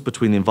coalitions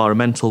between the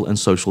environmental and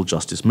social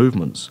justice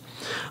movements.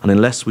 And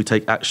unless we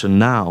take action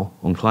now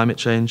on climate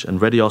change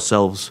and ready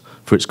ourselves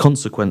for its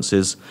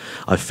consequences,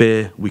 I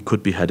fear we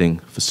could be heading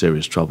for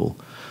serious trouble.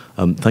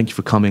 Thank you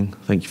for coming,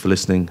 thank you for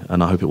listening,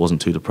 and I hope it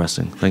wasn't too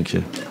depressing. Thank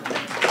you.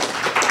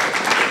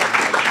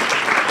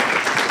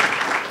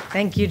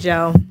 Thank you,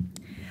 Joe.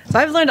 So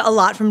I've learned a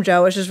lot from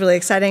Joe, which is really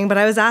exciting, but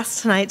I was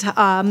asked tonight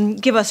to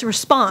give us a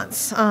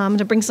response,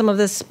 to bring some of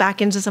this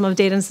back into some of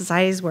Data and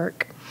Society's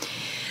work.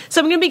 So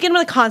I'm going to begin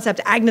with the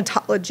concept,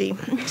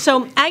 agnotology.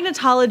 So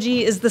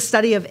agnotology is the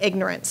study of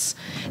ignorance.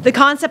 The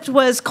concept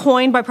was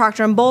coined by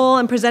Procter & Bowl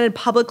and presented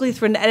publicly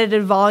through an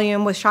edited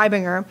volume with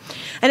Scheibinger.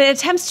 And it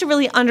attempts to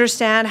really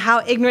understand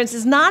how ignorance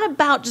is not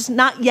about just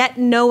not yet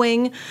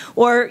knowing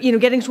or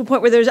getting to a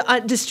point where there's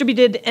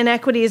distributed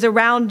inequities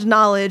around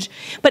knowledge,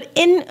 but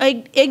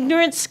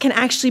ignorance can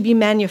actually be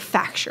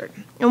manufactured.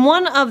 And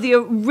one of the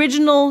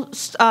original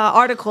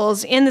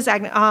articles in this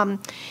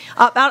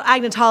about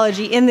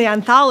agnotology in the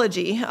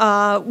anthology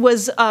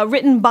was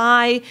written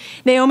by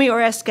Naomi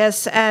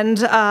Oreskes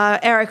and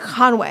Eric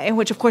Conway,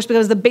 which of course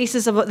becomes the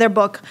basis of their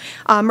book,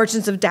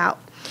 Merchants of Doubt.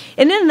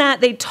 And in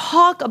that, they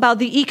talk about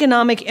the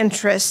economic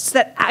interests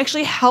that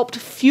actually helped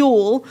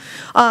fuel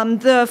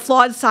the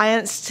flawed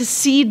science to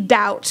seed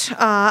doubt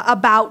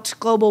about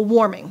global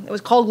warming. It was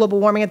called global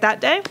warming at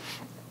that day.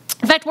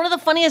 In fact, one of the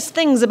funniest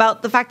things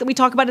about the fact that we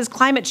talk about is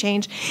climate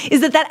change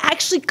is that that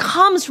actually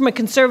comes from a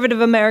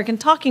conservative American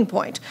talking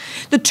point.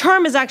 The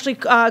term is actually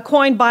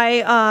coined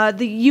by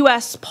the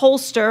U.S.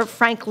 pollster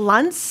Frank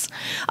Luntz,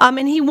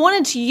 and he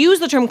wanted to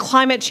use the term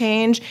climate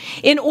change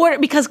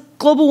because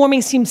global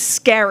warming seems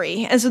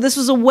scary. And so this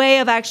was a way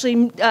of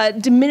actually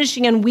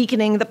diminishing and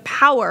weakening the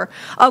power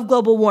of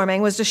global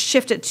warming, was to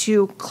shift it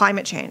to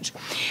climate change.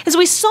 And so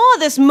we saw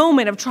this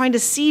moment of trying to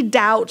see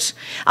doubt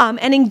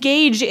and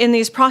engage in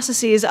these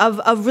processes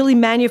of really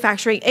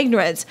manufacturing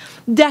ignorance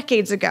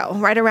decades ago,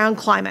 right around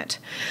climate.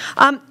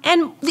 And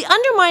the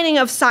undermining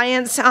of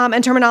science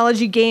and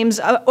terminology games,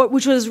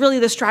 which was really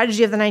the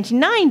strategy of the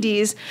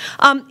 1990s,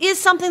 is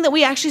something that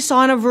we actually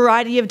saw in a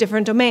variety of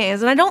different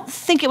domains. And I don't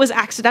think it was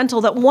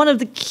accidental that one of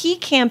the key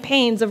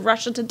campaigns of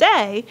Russia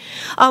Today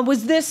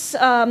was this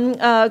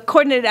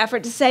coordinated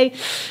effort to say,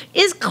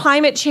 is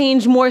climate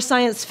change more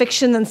science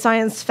fiction than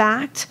science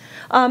fact?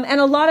 And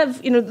a lot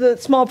of the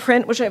small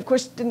print, which I of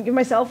course didn't give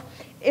myself,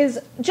 is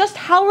just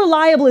how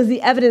reliable is the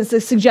evidence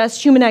that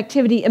suggests human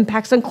activity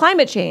impacts on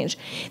climate change?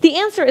 The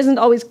answer isn't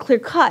always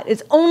clear-cut.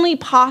 It's only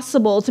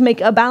possible to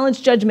make a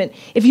balanced judgment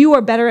if you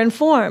are better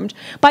informed.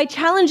 By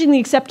challenging the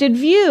accepted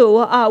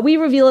view, we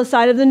reveal a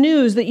side of the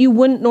news that you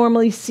wouldn't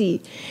normally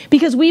see,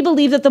 because we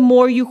believe that the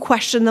more you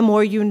question, the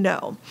more you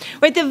know.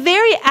 Right? The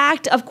very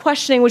act of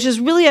questioning, which is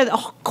really at the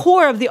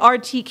core of the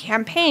RT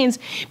campaigns,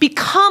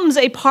 becomes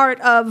a part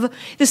of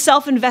the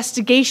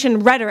self-investigation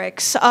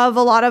rhetorics of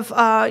a lot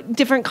of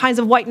different kinds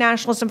of white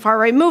nationalist and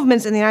far-right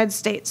movements in the United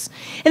States.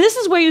 And this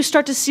is where you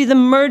start to see the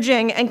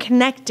merging and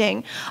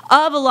connecting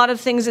of a lot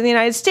of things in the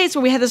United States,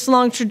 where we had this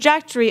long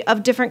trajectory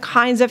of different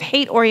kinds of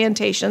hate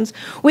orientations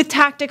with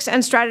tactics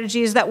and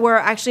strategies that were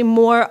actually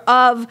more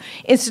of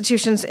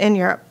institutions in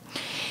Europe.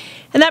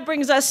 And that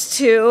brings us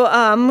to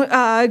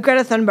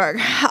Greta Thunberg.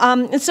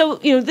 And so,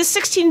 this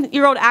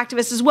 16-year-old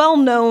activist is well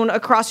known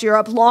across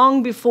Europe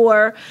long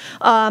before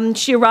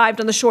she arrived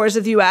on the shores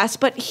of the US.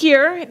 But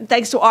here,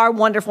 thanks to our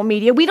wonderful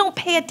media, we don't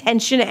pay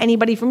attention to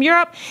anybody from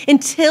Europe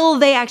until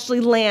they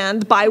actually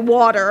land by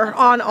water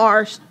on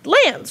our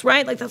lands,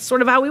 right? Like, that's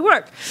sort of how we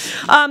work.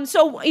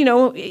 So,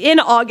 in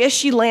August,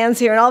 she lands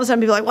here, and all of a sudden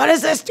people are like, what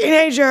is this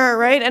teenager,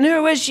 right? And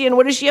who is she, and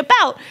what is she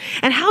about?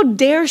 And how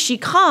dare she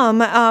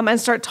come and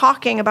start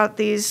talking about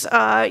these,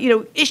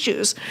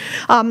 issues,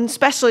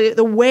 especially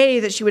the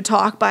way that she would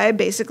talk by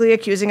basically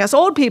accusing us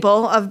old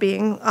people of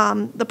being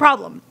the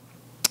problem.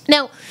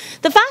 Now,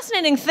 the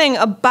fascinating thing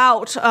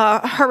about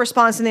her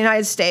response in the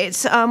United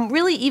States,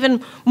 really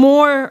even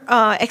more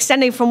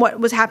extending from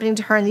what was happening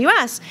to her in the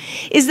U.S.,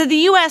 is that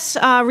the U.S.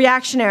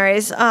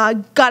 Reactionaries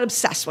got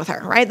obsessed with her,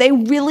 right? They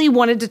really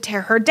wanted to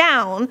tear her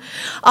down.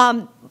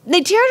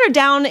 They teared her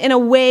down in a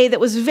way that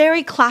was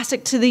very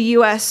classic to the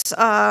U.S.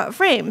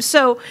 frame.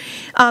 So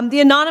the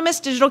anonymous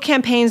digital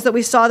campaigns that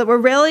we saw that were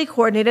rarely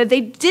coordinated,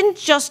 they didn't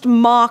just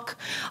mock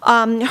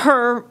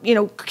her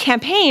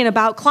campaign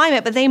about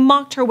climate, but they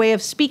mocked her way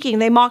of speaking.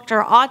 They mocked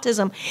her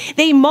autism.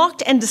 They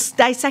mocked and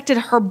dissected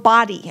her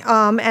body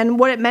and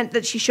what it meant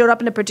that she showed up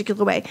in a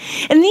particular way.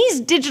 And these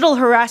digital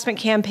harassment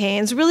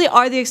campaigns really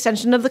are the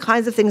extension of the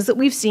kinds of things that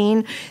we've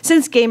seen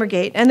since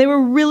Gamergate, and they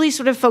were really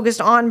sort of focused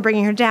on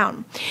bringing her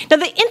down. Now,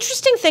 the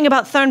interesting thing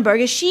about Thunberg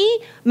is she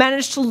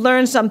managed to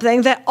learn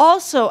something that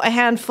also a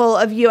handful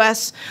of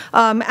U.S.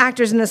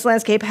 Actors in this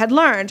landscape had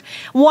learned,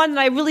 one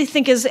that I really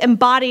think is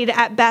embodied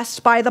at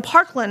best by the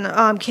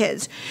Parkland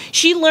kids.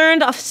 She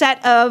learned a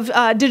set of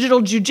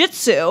digital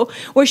jujitsu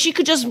where she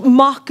could just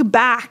mock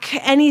back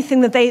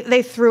anything that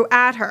they threw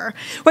at her,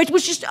 right?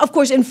 Which just, of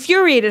course,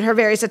 infuriated her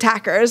various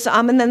attackers.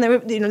 And then there were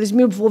these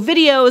beautiful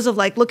videos of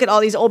like, look at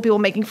all these old people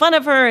making fun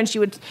of her, and she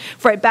would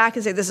fight back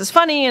and say, this is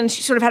funny, and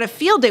she sort of had a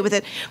field day with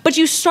it. But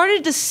you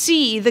started to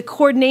see the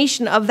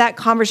coordination of that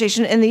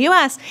conversation in the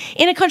U.S.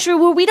 in a country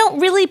where we don't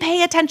really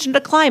pay attention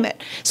to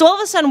climate. So all of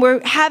a sudden, we're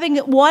having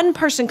one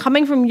person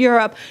coming from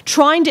Europe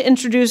trying to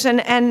introduce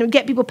and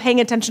get people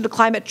paying attention to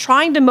climate,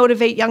 trying to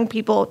motivate young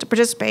people to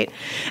participate.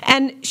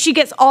 And she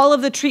gets all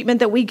of the treatment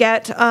that we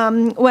get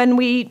when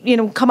we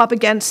come up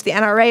against the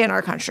NRA in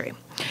our country.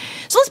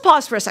 So let's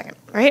pause for a second,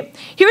 right?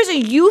 Here is a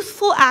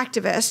youthful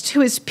activist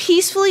who is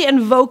peacefully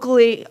and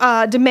vocally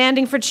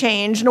demanding for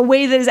change in a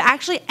way that is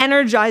actually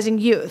energizing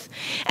youth.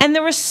 And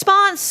the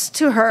response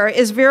to her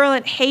is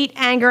virulent hate,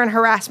 anger, and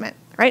harassment.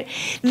 Right?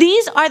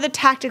 These are the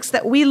tactics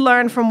that we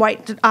learn from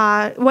white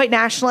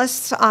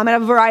nationalists and a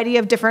variety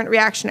of different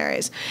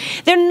reactionaries.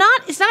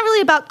 It's not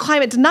really about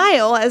climate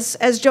denial,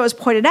 as Joe has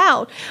pointed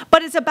out,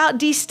 but it's about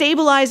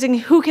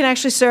destabilizing who can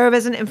actually serve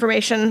as an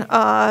information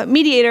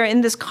mediator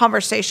in this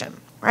conversation.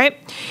 Right?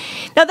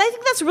 Now, I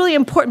think that's really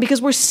important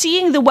because we're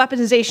seeing the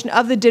weaponization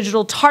of the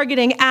digital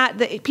targeting at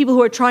the people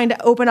who are trying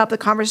to open up the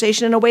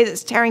conversation in a way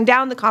that's tearing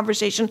down the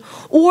conversation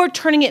or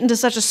turning it into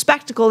such a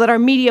spectacle that our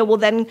media will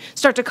then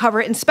start to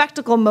cover it in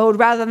spectacle mode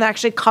rather than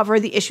actually cover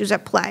the issues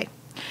at play.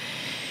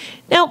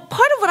 Now,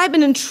 part of what I've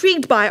been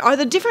intrigued by are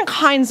the different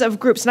kinds of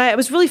groups, and I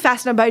was really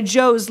fascinated by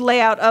Joe's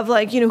layout of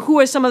who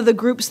are some of the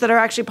groups that are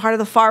actually part of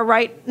the far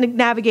right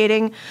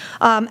navigating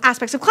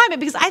aspects of climate,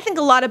 because I think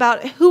a lot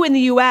about who in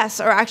the U.S.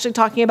 are actually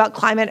talking about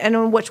climate and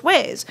in which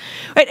ways,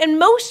 right? And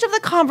most of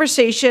the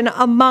conversation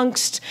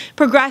amongst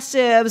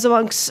progressives,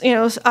 amongst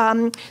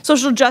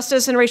social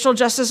justice and racial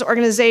justice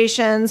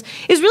organizations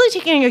is really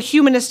taking a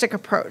humanistic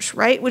approach,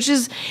 right? Which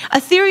is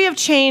a theory of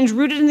change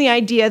rooted in the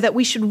idea that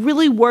we should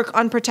really work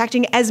on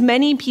protecting as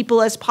many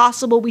people as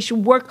possible. We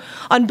should work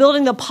on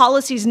building the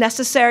policies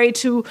necessary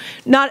to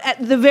not at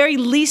the very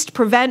least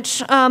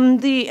prevent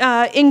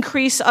the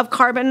increase of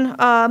carbon,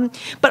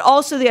 but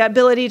also the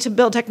ability to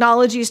build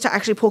technologies to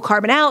actually pull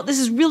carbon out. This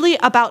is really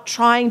about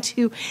trying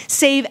to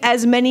save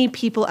as many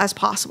people as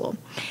possible.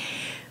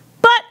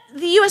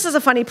 The U.S. is a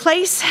funny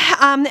place,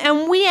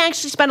 and we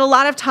actually spend a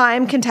lot of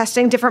time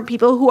contesting different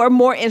people who are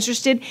more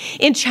interested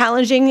in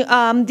challenging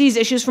these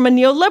issues from a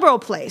neoliberal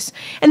place.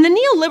 And the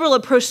neoliberal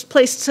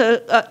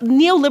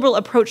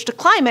approach to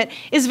climate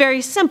is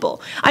very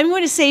simple. I'm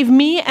going to save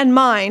me and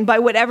mine by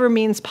whatever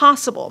means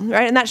possible,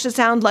 right? And that should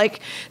sound like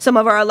some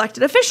of our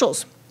elected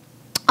officials.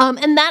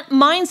 And that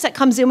mindset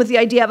comes in with the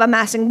idea of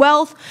amassing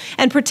wealth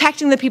and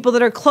protecting the people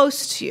that are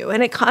close to you.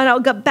 And I'll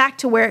get back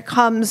to where it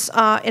comes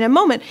in a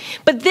moment.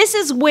 But this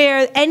is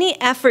where any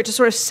effort to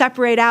sort of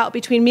separate out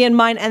between me and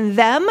mine and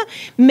them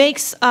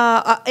makes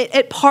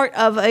it part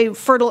of a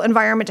fertile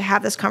environment to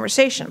have this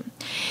conversation.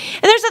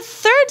 And there's a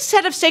third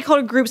set of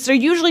stakeholder groups that are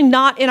usually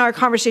not in our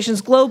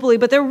conversations globally,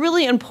 but they're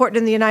really important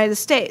in the United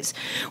States,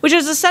 which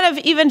is a set of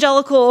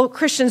evangelical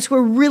Christians who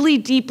are really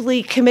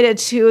deeply committed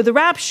to the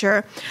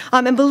rapture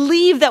and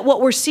believe that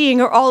what we're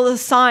seeing are all the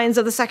signs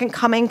of the second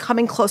coming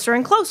closer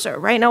and closer,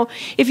 right? Now,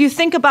 if you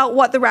think about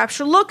what the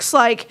rapture looks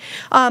like,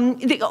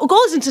 the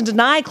goal isn't to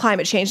deny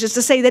climate change, it's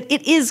to say that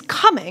it is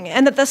coming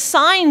and that the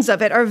signs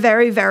of it are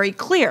very, very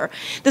clear.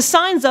 The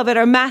signs of it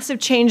are massive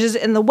changes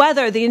in the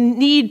weather, the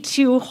need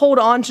to hold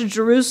on to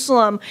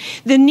Jerusalem,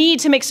 the need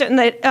to make certain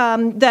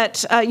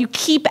that you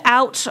keep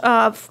out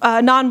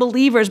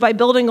non-believers by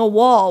building a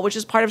wall, which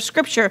is part of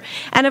Scripture,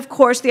 and of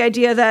course the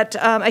idea that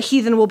a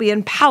heathen will be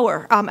in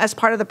power as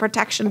part of the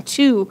protection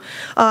too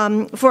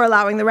for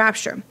allowing the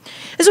rapture.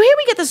 And so here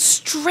we get this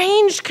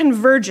strange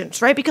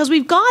convergence, right? Because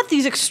we've got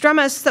these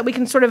extremists that we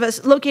can sort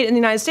of locate in the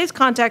United States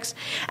context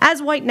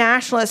as white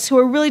nationalists who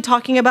are really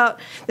talking about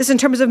this in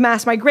terms of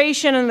mass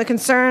migration and the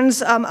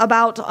concerns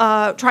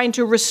about trying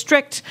to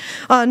restrict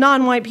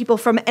non-white people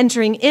from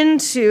entering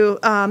into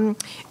the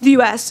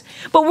U.S.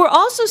 But we're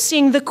also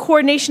seeing the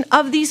coordination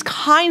of these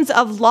kinds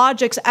of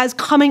logics as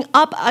coming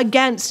up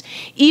against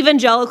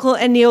evangelical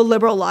and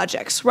neoliberal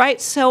logics, right?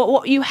 So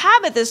what you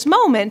have at this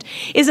moment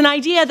is an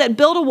idea that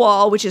build a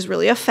wall, which is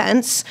really a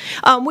fence,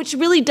 which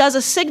really does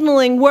a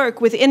signaling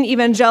work within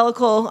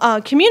evangelical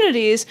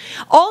communities,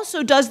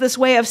 also does this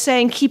way of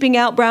saying keeping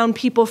out brown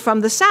people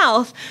from the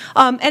South,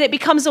 and it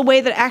becomes a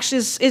way that actually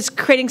is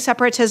creating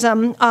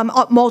separatism on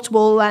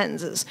multiple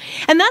lenses.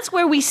 And that's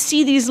where we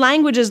see these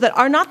languages that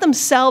are not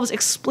themselves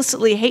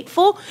explicitly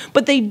hateful,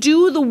 but they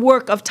do the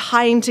work of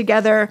tying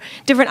together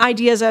different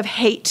ideas of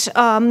hate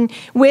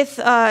with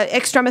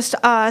extremist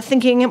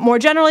thinking more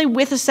generally,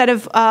 with a set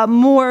of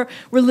more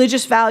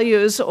religious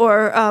values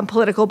or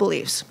political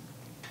beliefs.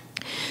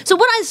 So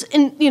what is,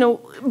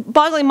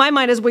 boggling my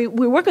mind as we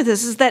work with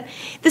this is that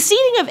the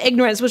seeding of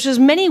ignorance, which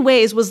in many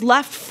ways was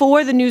left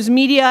for the news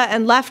media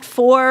and left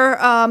for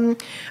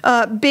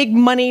big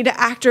moneyed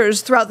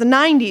actors throughout the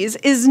 90s,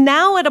 is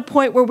now at a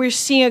point where we're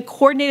seeing a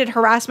coordinated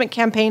harassment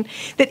campaign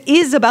that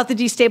is about the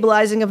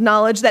destabilizing of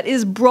knowledge that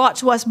is brought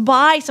to us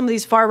by some of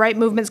these far-right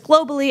movements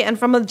globally and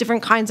from the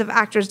different kinds of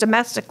actors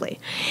domestically.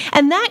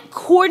 And that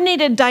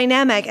coordinated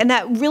dynamic and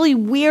that really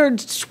weird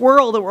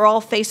swirl that we're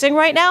all facing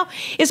right now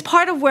is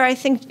part of where I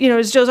think,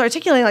 as Joe's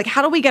articulating, like,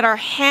 how do we get our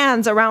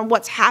hands around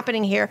what's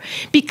happening here?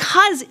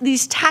 Because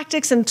these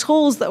tactics and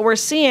tools that we're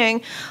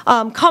seeing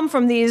come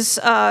from these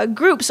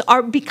groups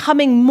are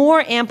becoming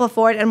more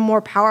amplified and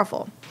more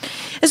powerful.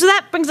 And so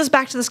that brings us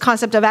back to this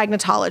concept of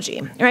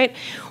agnotology, right?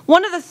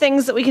 One of the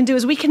things that we can do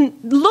is we can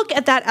look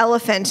at that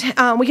elephant.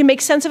 We can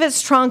make sense of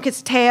its trunk,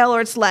 its tail,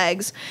 or its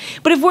legs.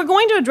 But if we're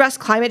going to address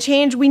climate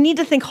change, we need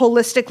to think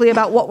holistically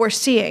about what we're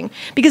seeing,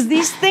 because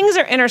these things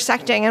are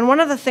intersecting. And one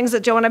of the things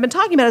that Joe and I have been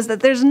talking about is that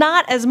there's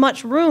not as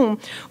much room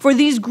for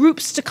these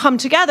groups to come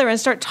together and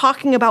start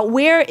talking about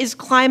where is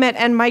climate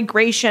and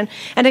migration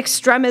and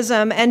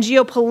extremism and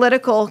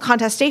geopolitical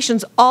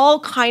contestations all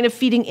kind of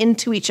feeding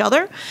into each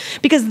other,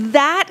 because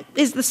that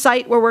is the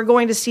site where we're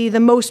going to see the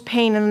most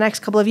pain in the next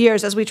couple of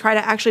years as we try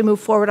to actually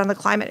move forward on the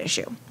climate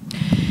issue.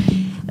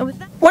 And with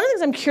that, one of the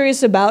things I'm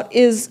curious about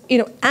is,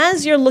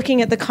 as you're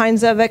looking at the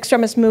kinds of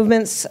extremist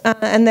movements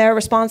and their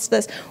response to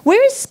this,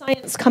 where is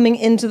science coming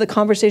into the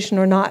conversation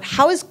or not?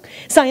 How is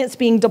science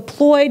being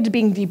deployed,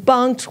 being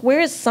debunked? Where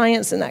is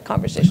science in that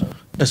conversation?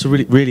 That's a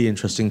really, really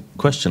interesting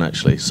question,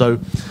 actually. So,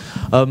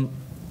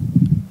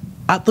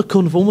 at the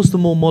kind of almost the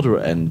more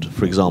moderate end,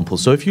 for example,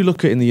 so if you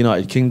look at in the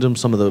United Kingdom,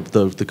 some of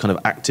the kind of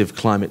active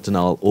climate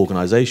denial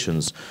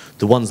organisations,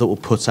 the ones that will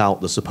put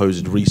out the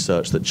supposed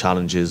research that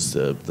challenges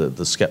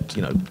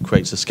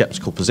creates a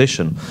sceptical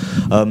position,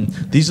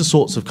 these are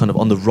sorts of kind of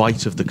on the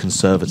right of the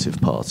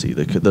Conservative Party,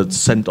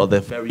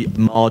 they're very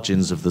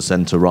margins of the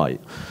centre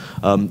right.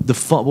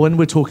 When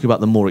we're talking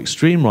about the more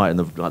extreme right and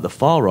the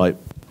far right,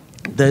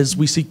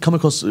 we come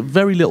across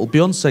very little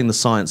beyond saying the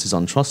science is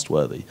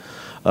untrustworthy.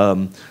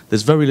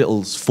 There's very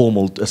little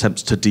formal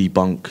attempts to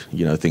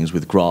debunk, things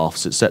with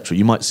graphs, etc.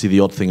 You might see the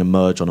odd thing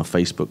emerge on a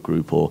Facebook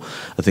group or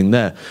a thing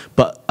there.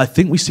 But I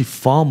think we see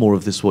far more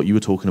of this, what you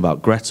were talking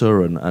about, Greta,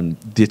 and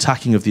the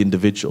attacking of the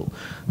individual.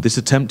 This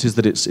attempt is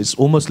that it's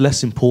almost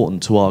less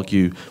important to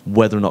argue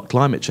whether or not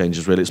climate change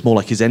is real. It's more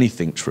like, is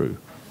anything true?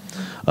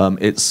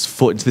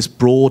 It's this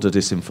broader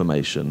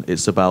disinformation.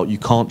 It's about you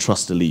can't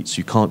trust elites,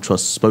 you can't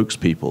trust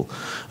spokespeople,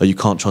 you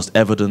can't trust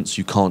evidence,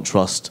 you can't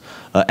trust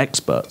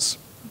experts.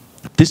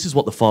 This is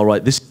what the far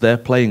right, this is their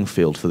playing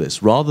field for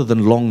this, rather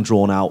than long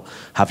drawn out,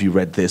 have you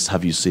read this,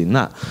 have you seen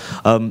that?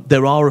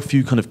 There are a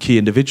few kind of key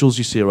individuals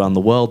you see around the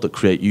world that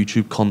create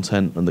YouTube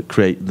content and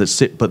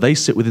but they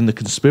sit within the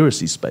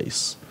conspiracy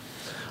space.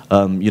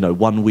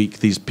 1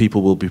 week these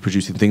people will be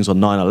producing things on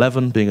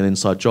 9/11 being an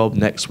inside job,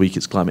 next week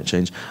it's climate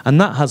change,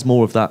 and that has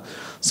more of that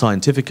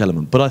scientific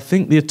element. But I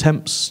think the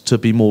attempts to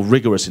be more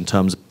rigorous in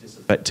terms of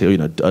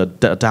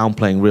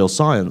downplaying real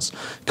science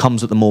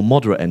comes at the more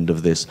moderate end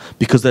of this,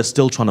 because they're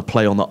still trying to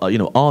play on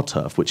the, our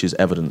turf, which is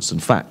evidence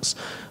and facts.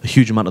 A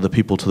huge amount of the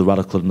people to the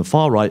radical and the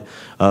far right,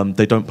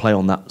 they don't play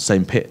on that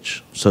same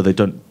pitch, so they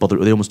don't bother.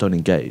 They almost don't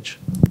engage.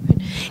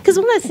 Because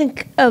when I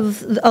think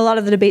of a lot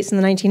of the debates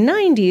in the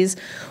 1990s,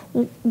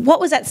 what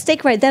was at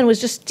stake right then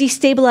was just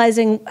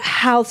destabilizing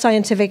how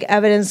scientific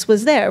evidence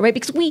was there, right?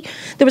 Because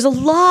there was a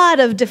lot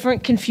of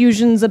different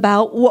confusions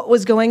about what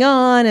was going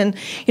on, and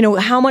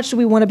how much do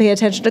we want to pay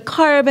attention to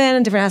carbon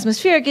and different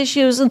atmospheric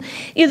issues, and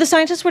the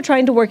scientists were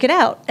trying to work it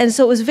out, and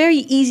so it was very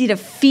easy to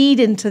feed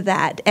into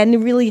that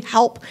and really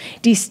help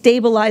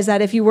destabilize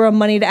that if you were a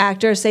moneyed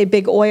actor, say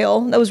big oil,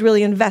 that was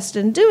really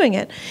invested in doing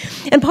it.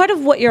 And part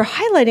of what you're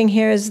highlighting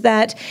here is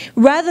that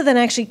rather than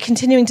actually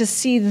continuing to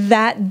see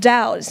that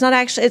doubt,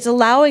 it's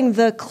allowing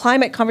the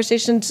climate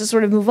conversation to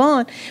sort of move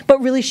on,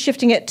 but really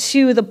shifting it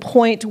to the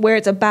point where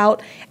it's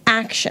about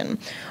action,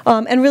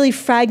 and really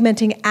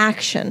fragmenting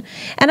action.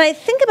 And I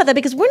think about that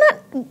because we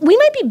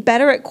might be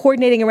better at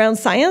coordinating around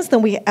science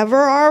than we ever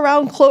are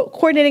around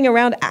coordinating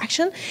around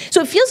action.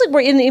 So it feels like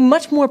we're in a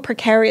much more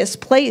precarious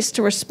place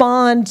to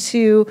respond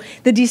to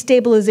the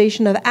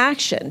destabilization of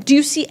action. Do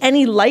you see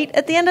any light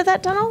at the end of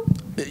that tunnel?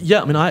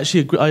 Yeah, I mean, I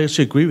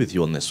actually agree with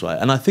you on this, right?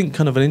 And I think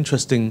kind of an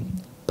interesting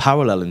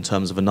parallel in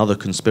terms of another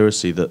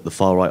conspiracy that the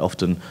far right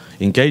often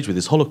engage with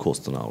is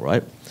Holocaust denial,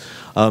 right?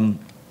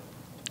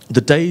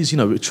 The days,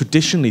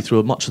 traditionally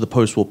through much of the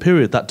post-war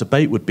period, that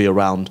debate would be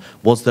around,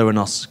 was there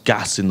enough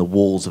gas in the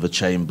walls of a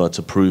chamber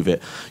to prove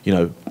it?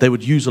 They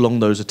would use along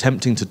those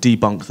attempting to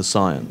debunk the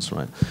science,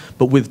 right?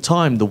 But with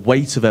time, the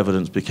weight of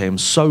evidence became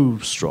so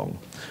strong,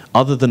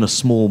 other than a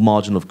small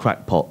margin of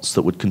crackpots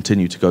that would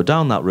continue to go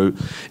down that route,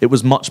 it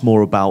was much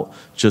more about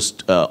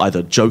just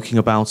either joking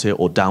about it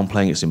or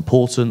downplaying its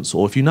importance.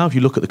 Or if you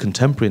look at the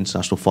contemporary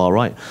international far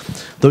right,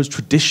 those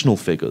traditional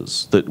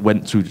figures that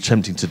went through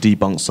attempting to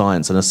debunk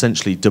science and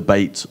essentially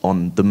debate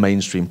on the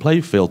mainstream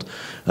playfield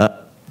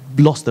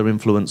lost their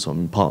influence,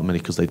 partly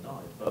because they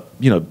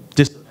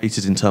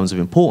dissipated in terms of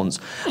importance,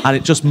 and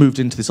it just moved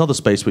into this other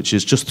space, which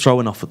is just throw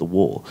enough at the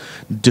wall,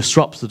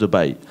 disrupt the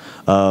debate,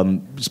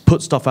 just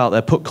put stuff out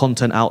there, put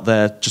content out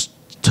there, just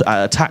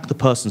to attack the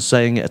person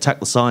saying it, attack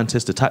the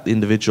scientist, attack the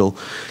individual,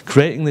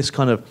 creating this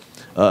kind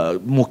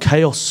of more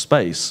chaos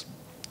space,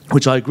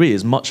 which I agree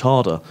is much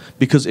harder,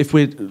 because if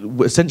we're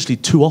essentially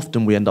too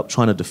often we end up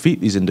trying to defeat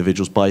these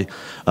individuals by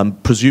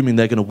presuming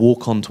they're going to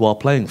walk onto our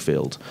playing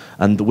field,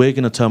 and we're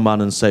going to turn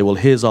around and say, well,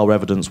 here's our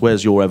evidence,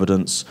 where's your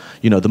evidence?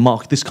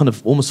 This kind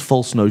of almost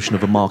false notion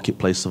of a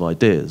marketplace of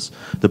ideas,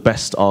 the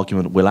best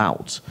argument will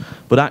out.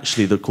 But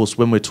actually, of course,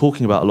 when we're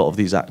talking about a lot of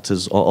these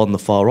actors on the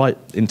far right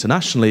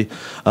internationally,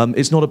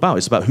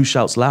 it's about who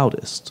shouts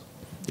loudest.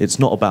 It's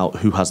not about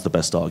who has the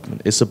best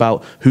argument. It's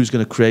about who's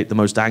going to create the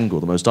most anger,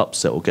 the most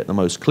upset, or get the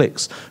most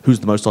clicks, who's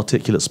the most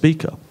articulate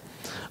speaker.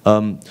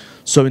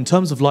 So in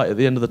terms of light at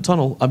the end of the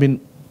tunnel, I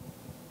mean,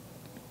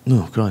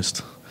 oh,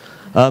 Christ.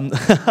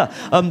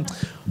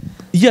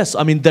 Yes,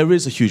 I mean, there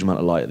is a huge amount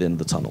of light at the end of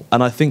the tunnel.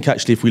 And I think,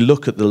 actually, if we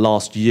look at the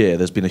last year,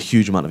 there's been a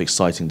huge amount of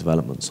exciting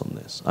developments on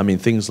this. I mean,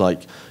 things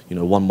like,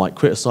 one might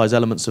criticize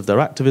elements of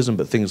their activism,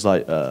 but things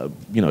like,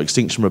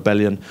 Extinction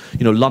Rebellion.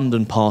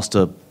 London passed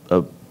a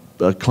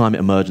climate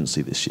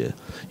emergency this year.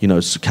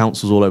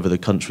 Councils all over the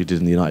country did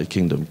in the United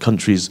Kingdom.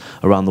 Countries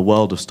around the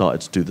world have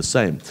started to do the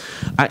same.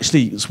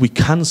 Actually, we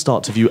can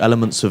start to view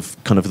elements of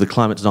kind of the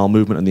climate denial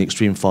movement and the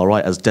extreme far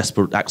right as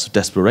desperate acts of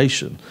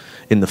desperation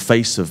in the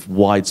face of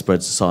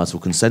widespread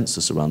societal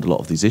consensus around a lot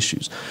of these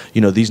issues.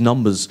 These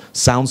numbers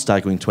sound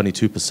staggering,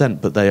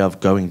 22%, but they are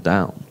going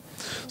down.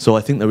 So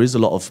I think there is a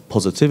lot of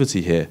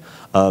positivity here,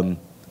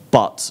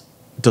 but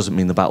doesn't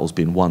mean the battle's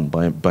been won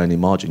by any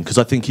margin. Because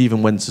I think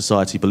even when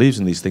society believes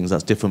in these things,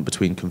 that's different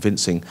between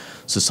convincing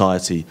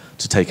society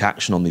to take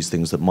action on these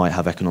things that might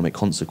have economic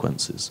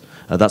consequences.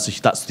 That's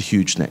the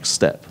huge next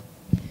step.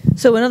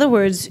 So in other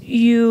words,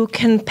 you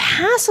can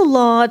pass a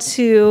law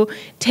to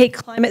take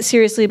climate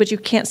seriously, but you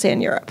can't stay in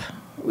Europe.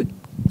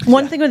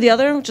 One thing or the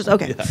other, which is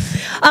okay. Yeah.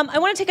 I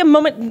want to take a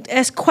moment and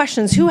ask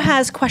questions. Who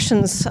has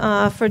questions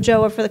for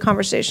Joe or for the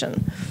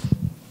conversation?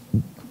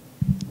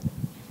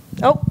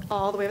 Oh,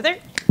 all the way over there.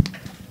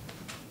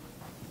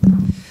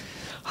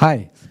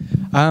 Hi.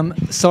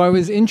 So I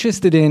was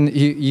interested in,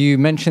 you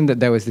mentioned that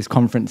there was this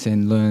conference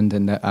in Lund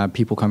and that,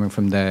 people coming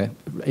from the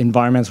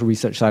environmental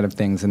research side of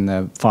things and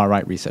the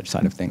far-right research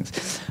side of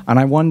things. And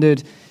I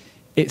wondered,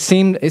 it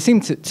seemed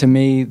to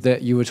me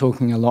that you were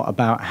talking a lot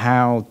about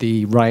how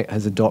the right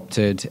has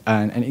adopted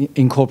and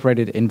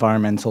incorporated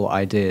environmental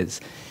ideas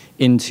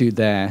into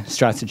their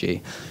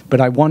strategy.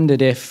 But I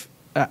wondered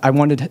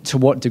to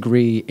what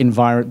degree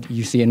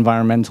you see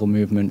environmental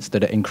movements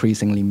that are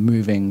increasingly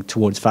moving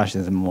towards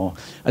fascism or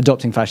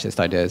adopting fascist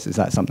ideas. Is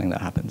that something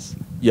that happens?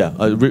 Yeah,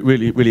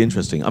 really, really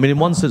interesting. I mean, in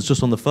one sense,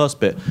 just on the first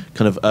bit,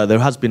 kind of, there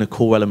has been a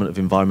core element of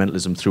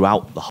environmentalism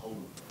throughout the whole,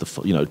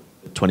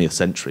 20th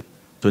century.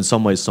 So in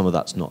some ways, some of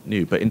that's not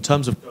new. But in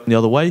terms of going the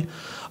other way,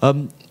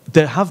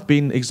 There have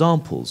been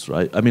examples,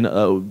 right? I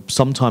mean,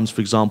 sometimes,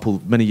 for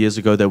example, many years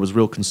ago, there was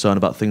real concern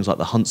about things like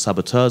the hunt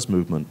saboteurs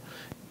movement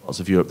in parts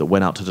of Europe that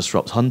went out to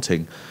disrupt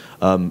hunting,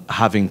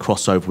 having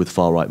crossover with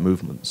far-right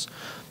movements.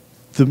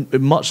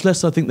 Much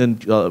less, I think, than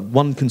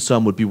one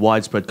concern would be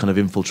widespread kind of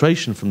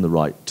infiltration from the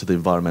right to the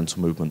environmental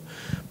movement.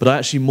 But I'm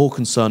actually more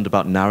concerned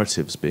about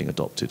narratives being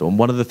adopted. And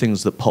one of the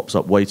things that pops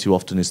up way too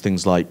often is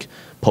things like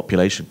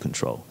population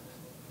control.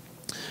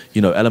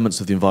 You know,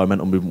 elements of the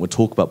environmental movement would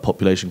talk about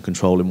population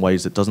control in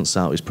ways that doesn't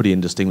sound, is pretty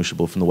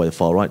indistinguishable from the way the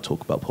far right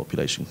talk about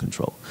population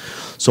control.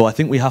 So I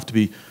think we have to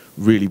be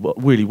really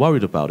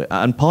worried about it.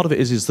 And part of it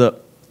is that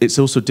it's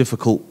also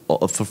difficult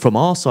from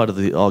our side of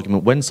the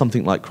argument when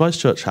something like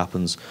Christchurch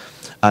happens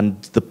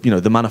and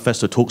the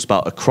manifesto talks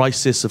about a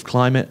crisis of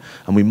climate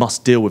and we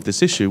must deal with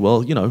this issue.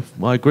 Well, you know,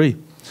 I agree.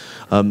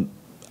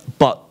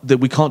 But that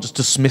we can't just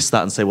dismiss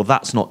that and say, well,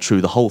 that's not true,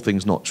 the whole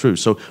thing's not true.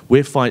 So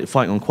we're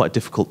fighting on quite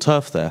difficult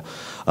turf there.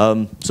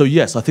 So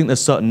yes, I think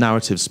there's certain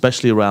narratives,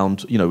 especially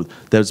around, you know,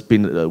 there's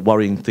been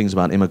worrying things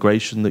about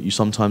immigration that you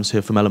sometimes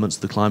hear from elements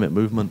of the climate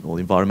movement or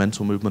the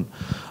environmental movement.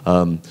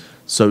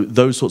 So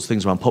those sorts of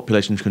things around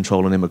population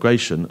control and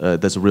immigration,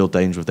 there's a real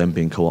danger of them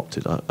being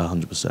co-opted,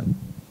 100%.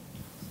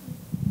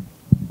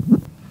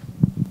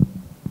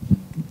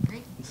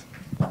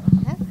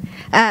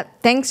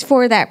 Thanks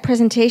for that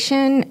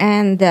presentation,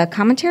 and the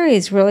commentary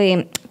is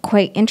really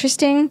quite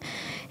interesting.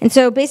 And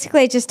so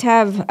basically I just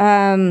have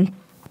an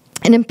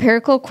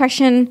empirical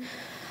question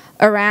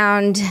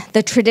around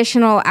the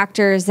traditional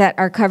actors that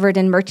are covered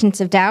in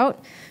Merchants of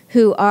Doubt,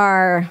 who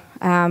are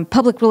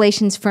public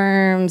relations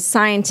firms,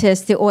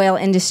 scientists, the oil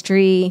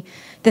industry,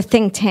 the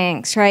think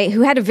tanks, right, who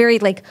had a very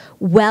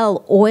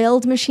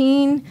well-oiled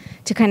machine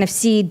to kind of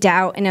see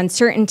doubt and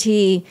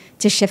uncertainty,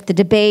 to shift the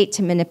debate,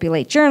 to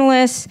manipulate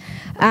journalists.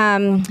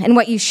 And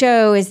what you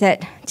show is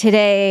that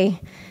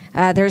today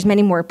there's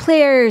many more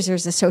players,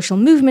 there's a social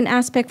movement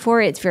aspect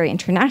for it, it's very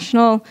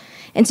international.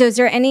 And so is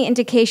there any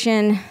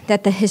indication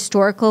that the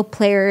historical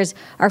players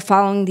are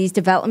following these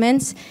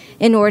developments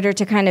in order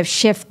to kind of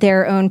shift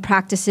their own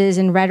practices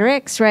and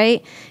rhetorics,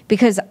 right?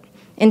 Because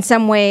in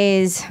some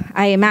ways,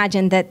 I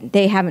imagine that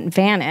they haven't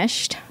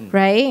vanished,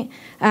 right?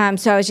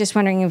 So I was just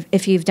wondering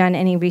if you've done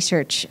any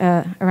research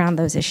around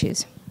those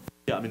issues.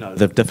 Yeah, I mean, no,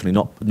 they've definitely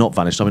not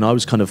vanished. I mean, I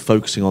was kind of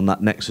focusing on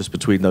that nexus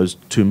between those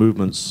two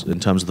movements in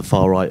terms of the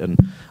far right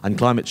and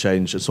climate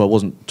change. So I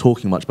wasn't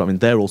talking much, but I mean,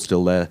 they're all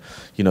still there.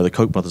 You know, the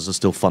Koch brothers are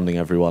still funding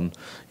everyone.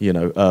 You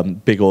know,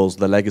 big oil's,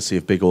 the legacy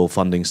of big oil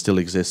funding still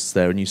exists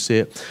there, and you see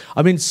it.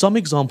 I mean, some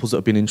examples that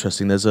have been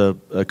interesting. There's a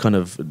kind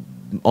of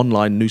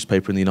online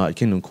newspaper in the United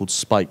Kingdom called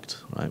Spiked,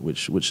 right,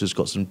 which has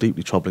got some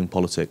deeply troubling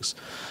politics,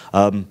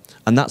 and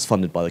that's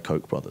funded by the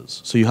Koch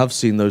brothers. So you have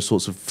seen those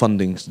sorts of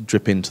fundings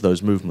drip into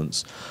those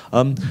movements.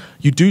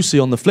 You do see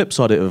on the flip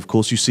side of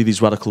course, you see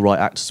these radical right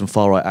actors and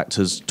far right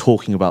actors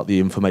talking about the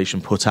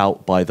information put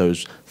out by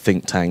those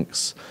think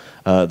tanks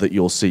that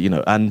you'll see, you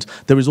know, and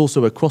there is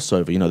also a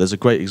crossover. You know, there's a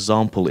great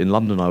example in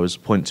London I was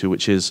pointing to,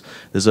 which is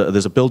there's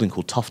a building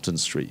called Tufton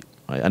Street,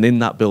 right, and in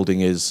that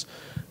building is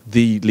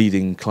the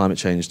leading climate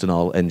change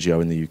denial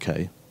NGO in the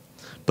UK.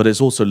 But there's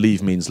also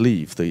Leave Means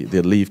Leave, the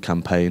Leave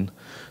campaign.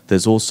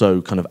 There's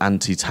also kind of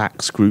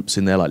anti-tax groups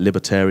in there, like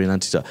libertarian,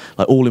 anti-tax,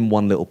 like all in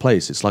one little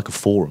place. It's like a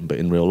forum, but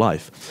in real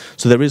life.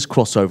 So there is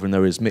crossover and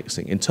there is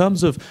mixing. In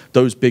terms of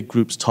those big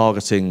groups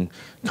targeting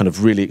kind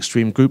of really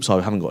extreme groups, I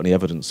haven't got any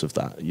evidence of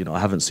that. You know, I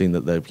haven't seen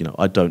that they're, you know,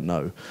 I don't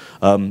know.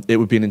 It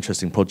would be an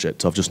interesting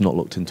project. I've just not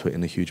looked into it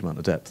in a huge amount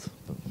of depth.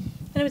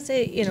 And I would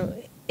say, you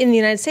know, in the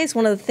United States,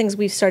 one of the things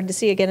we've started to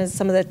see again is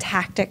some of the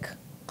tactic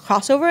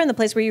crossover, and the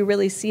place where you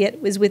really see it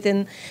is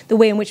within the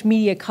way in which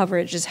media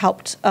coverage has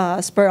helped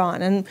spur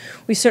on. And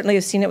we certainly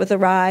have seen it with the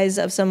rise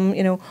of some,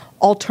 you know,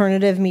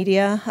 alternative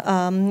media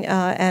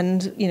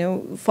and, you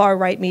know,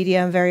 far-right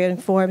media in varying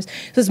forms.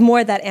 So it's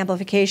more that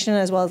amplification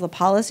as well as the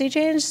policy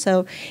change.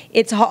 So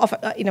it's,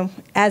 you know,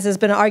 as has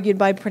been argued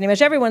by pretty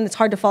much everyone, it's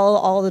hard to follow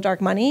all the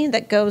dark money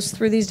that goes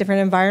through these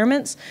different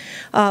environments.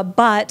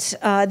 But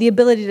the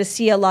ability to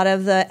see a lot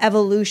of the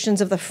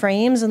evolutions of the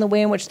frames and the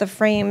way in which the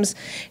frames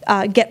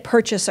get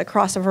purchased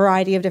across a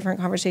variety of different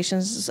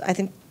conversations, I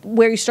think,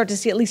 where you start to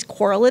see at least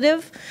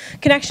correlative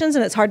connections,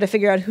 and it's hard to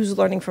figure out who's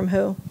learning from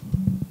who.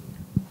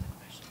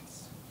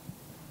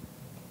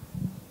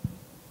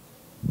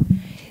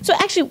 So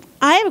actually,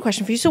 I have a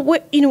question for you. So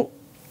what, you know,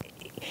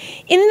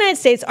 in the United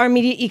States, our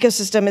media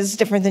ecosystem is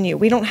different than you.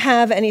 We don't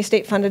have any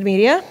state-funded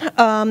media.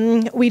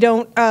 We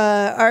don't,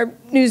 our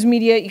news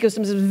media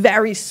ecosystem is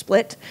very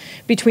split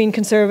between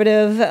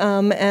conservative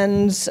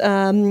and,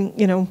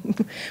 you know,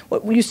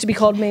 what used to be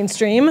called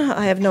mainstream.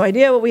 I have no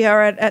idea what we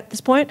are at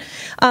this point.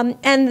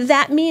 And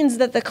that means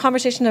that the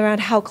conversation around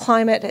how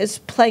climate is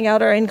playing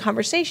out or in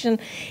conversation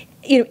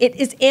it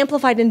is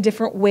amplified in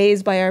different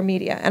ways by our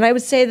media. And I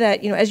would say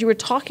that, as you were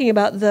talking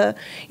about the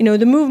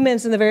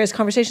movements and the various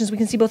conversations, we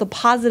can see both a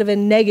positive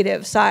and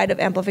negative side of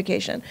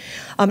amplification.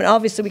 And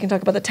obviously we can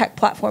talk about the tech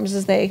platforms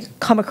as they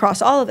come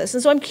across all of this.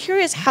 And so I'm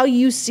curious how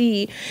you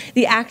see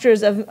the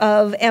actors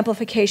of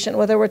amplification,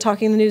 whether we're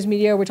talking the news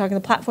media or we're talking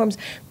the platforms,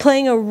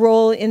 playing a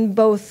role in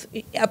both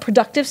a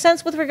productive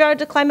sense with regard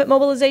to climate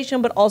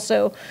mobilization, but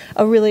also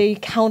a really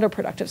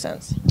counterproductive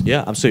sense.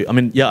 Yeah, absolutely. I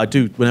mean, yeah, I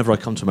do. Whenever I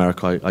come to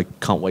America, I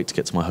can't wait to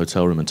get to my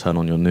hotel room and turn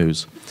on your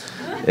news.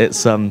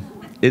 It's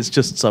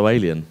just so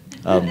alien.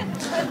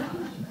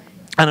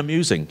 And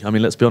amusing. I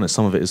mean, let's be honest,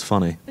 some of it is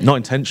funny. Not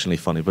intentionally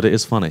funny, but it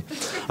is funny.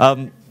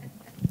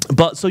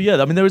 But so,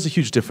 yeah, I mean, there is a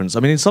huge difference. I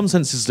mean, in some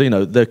senses,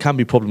 there can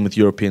be a problem with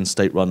European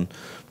state-run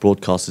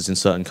broadcasters in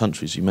certain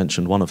countries. You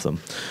mentioned one of them.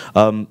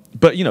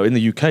 But, in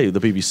the UK, the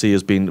BBC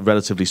has been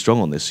relatively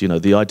strong on this.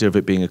 The idea of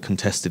it being a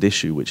contested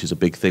issue, which is a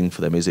big thing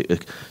for them, is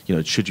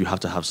should you have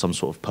to have some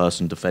sort of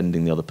person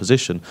defending the other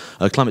position?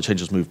 Climate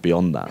change has moved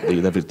beyond that.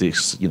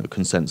 The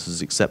consensus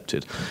is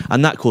accepted.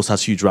 And that, of course,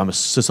 has huge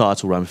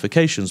societal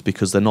ramifications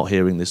because they're not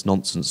hearing this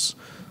nonsense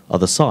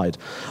other side.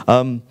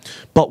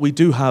 But we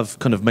do have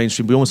kind of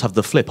mainstream, we almost have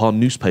the flip. Our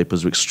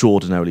newspapers are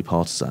extraordinarily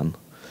partisan,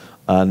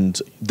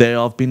 and they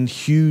have been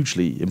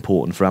hugely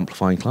important for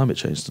amplifying climate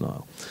change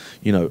denial.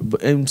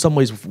 But in some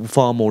ways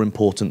far more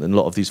important than a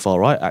lot of these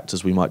far-right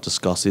actors we might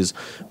discuss is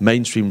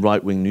mainstream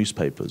right-wing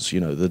newspapers,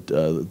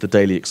 the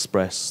Daily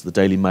Express, the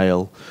Daily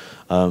Mail,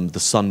 the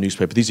Sun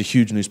newspaper. These are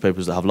huge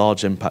newspapers that have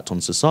large impact on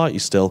society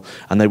still,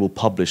 and they will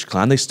publish,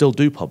 and they still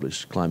do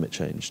publish climate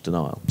change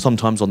denial,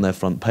 sometimes on their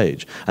front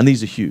page, and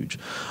these are huge.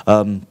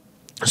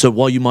 So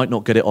while you might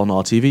not get it on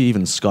RTV,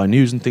 even Sky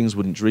News and things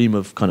wouldn't dream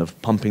of kind of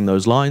pumping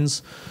those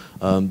lines,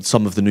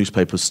 some of the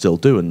newspapers still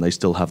do, and they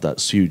still have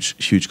that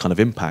huge kind of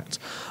impact.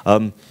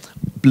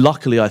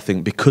 Luckily, I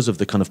think, because of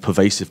the kind of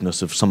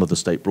pervasiveness of some of the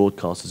state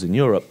broadcasters in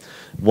Europe,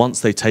 once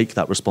they take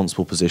that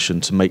responsible position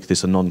to make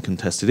this a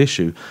non-contested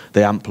issue,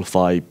 they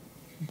amplify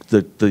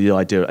the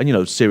idea,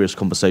 and serious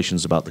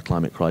conversations about the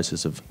climate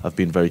crisis have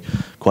been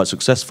quite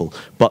successful.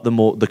 But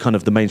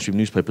the mainstream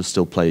newspapers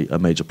still play a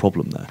major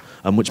problem there,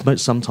 which might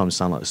sometimes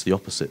sound like it's the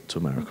opposite to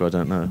America. I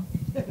don't know.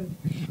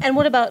 And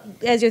what about,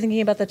 as you're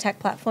thinking about the tech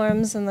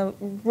platforms and the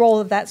role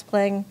that that's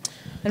playing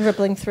and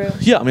rippling through?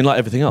 Yeah, I mean, like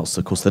everything else,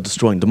 of course, they're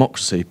destroying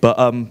democracy. But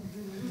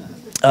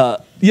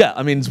yeah,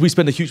 I mean, we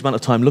spend a huge amount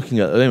of time looking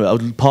at.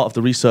 Anyway, part of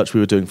the research we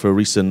were doing for a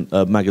recent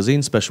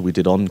magazine special we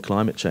did on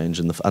climate change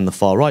and the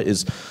far right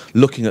is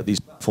looking at these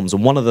platforms.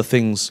 And one of the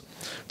things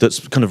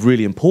that's kind of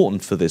really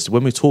important for this,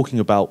 when we're talking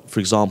about, for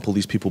example,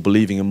 these people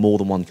believing in more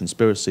than one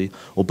conspiracy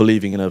or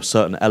believing in a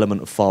certain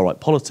element of far right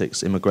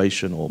politics,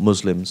 immigration or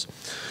Muslims,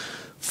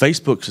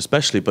 Facebook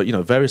especially, but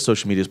various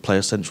social medias play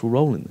a central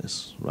role in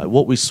this. Right?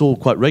 What we saw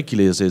quite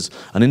regularly is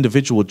an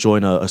individual would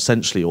join a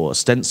essentially or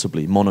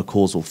ostensibly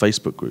monocausal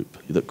Facebook group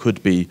that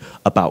could be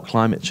about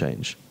climate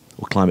change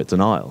or climate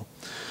denial.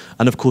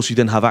 And of course, you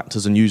then have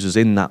actors and users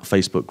in that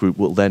Facebook group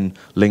will then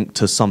link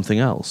to something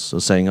else, so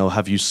saying, oh,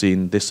 have you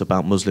seen this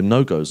about Muslim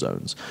no-go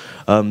zones?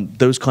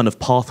 Those kind of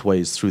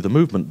pathways through the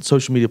movement,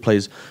 social media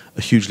plays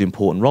a hugely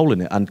important role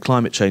in it, and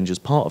climate change is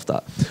part of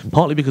that.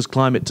 Partly because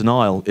climate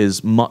denial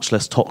is much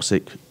less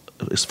toxic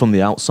from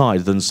the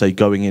outside than, say,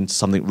 going into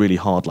something really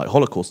hard like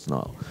Holocaust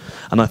denial.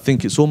 And I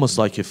think it's almost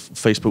like if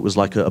Facebook was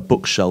like a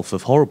bookshelf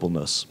of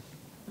horribleness.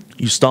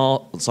 You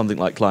start something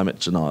like climate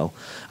denial,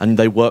 and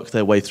they work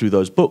their way through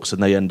those books,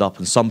 and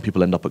and some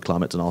people end up at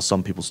climate denial,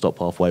 some people stop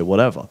halfway,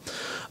 whatever.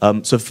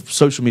 So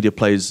social media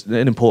plays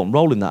an important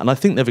role in that, and I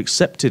think they've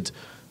accepted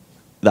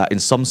that in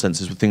some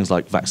senses with things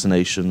like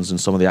vaccinations and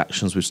some of the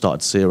actions we've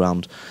started to see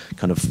around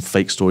kind of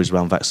fake stories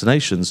around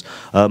vaccinations.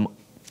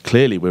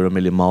 Clearly, we're a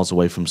million miles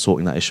away from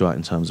sorting that issue out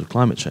in terms of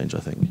climate change, I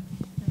think.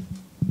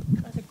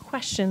 Other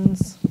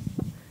questions?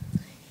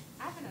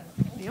 I have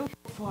another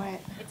for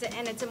it.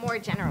 It's a more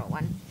general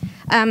one.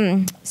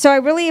 So I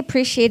really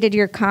appreciated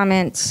your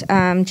comments,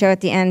 Joe,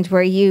 at the end,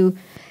 where you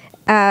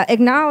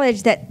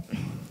acknowledged that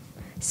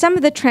some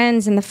of the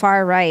trends in the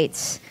far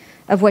right,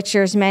 of which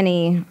there's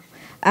many,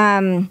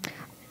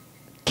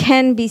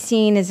 can be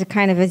seen as a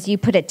kind of, as you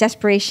put it,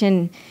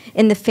 desperation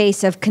in the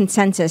face of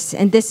consensus,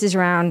 and this is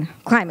around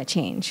climate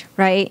change,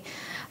 right?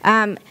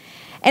 And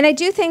I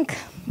do think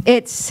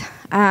it's,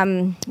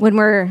 when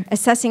we're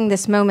assessing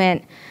this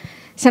moment,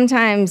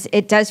 sometimes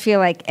it does feel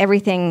like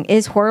everything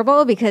is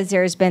horrible because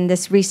there's been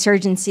this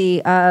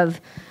resurgency of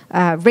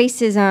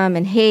racism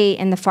and hate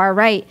in the far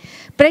right.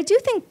 But I do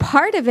think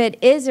part of it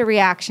is a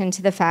reaction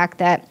to the fact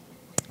that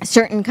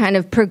certain kind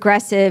of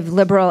progressive,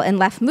 liberal, and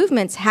left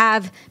movements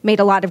have made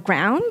a lot of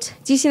ground.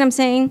 Do you see what I'm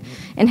saying?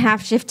 And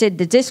have shifted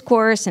the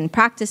discourse and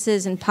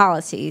practices and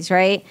policies,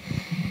 right?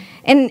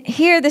 And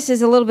here, this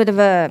is a little bit of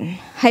a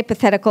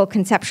hypothetical,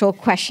 conceptual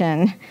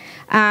question.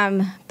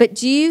 But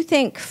do you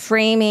think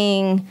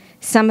framing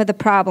some of the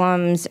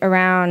problems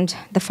around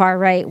the far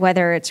right,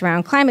 whether it's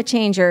around climate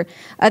change or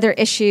other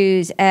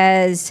issues,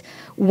 as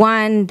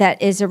one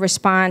that is a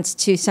response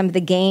to some of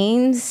the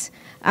gains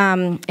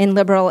in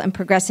liberal and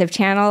progressive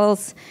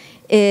channels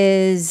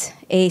is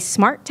a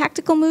smart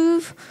tactical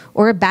move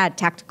or a bad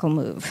tactical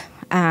move.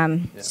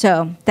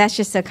 So that's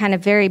just a kind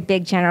of very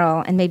big,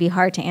 general, and maybe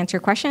hard to answer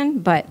question,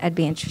 but I'd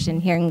be interested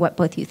in hearing what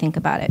both you think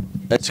about it.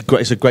 It's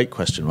a great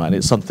question, right?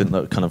 It's something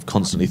that I kind of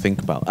constantly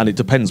think about, and it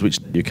depends which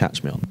you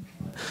catch me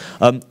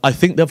on. I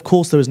think that, of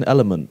course, there is an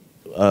element,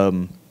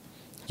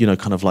 you know,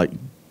 kind of like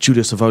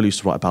Giulio Savoli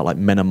used to write about like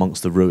men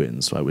amongst the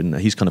ruins, right? When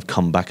he's kind of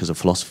come back as a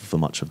philosopher for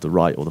much of the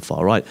right or the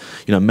far right.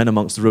 You know, men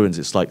amongst the ruins.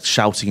 It's like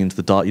shouting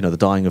into the you know, the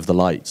dying of the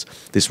light.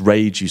 This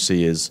rage you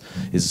see is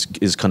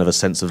kind of a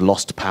sense of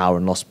lost power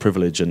and lost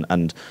privilege,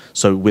 and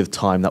so with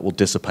time that will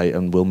dissipate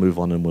and we'll move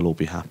on and we'll all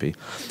be happy.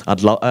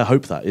 I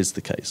hope that is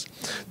the case.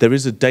 There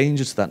is a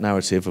danger to that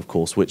narrative, of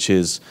course, which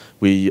is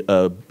we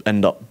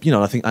end up, you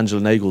know, I think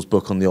Angela Nagel's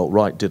book on the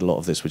alt-right did a lot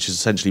of this, which is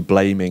essentially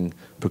blaming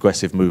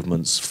progressive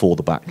movements for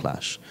the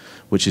backlash,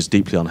 which is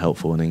deeply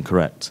unhelpful and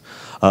incorrect.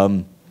 But I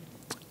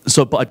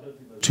don't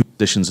think two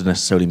positions are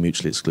necessarily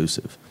mutually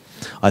exclusive.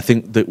 I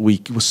think that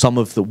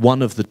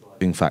one of the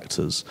driving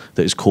factors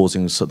that is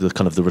causing the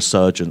kind of the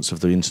resurgence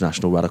of the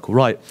international radical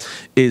right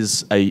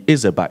is a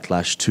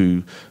backlash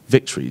to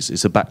victories.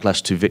 It's a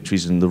backlash to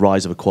victories in the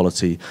rise of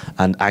equality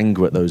and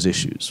anger at those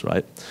issues,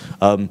 right?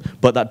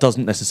 But that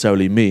doesn't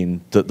necessarily mean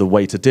that the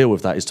way to deal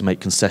with that is to make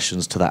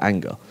concessions to that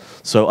anger.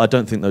 So I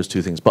don't think those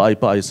two things.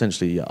 But I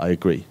essentially, yeah, I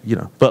agree. You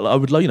know, but I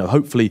would, you know,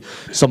 hopefully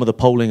some of the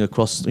polling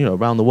across, you know,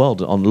 around the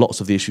world on lots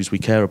of the issues we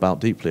care about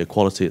deeply,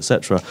 equality,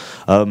 etc.,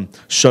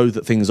 show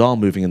that things are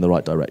moving in the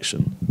right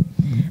direction.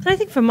 And I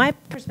think from my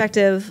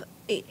perspective,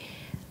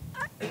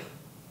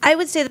 I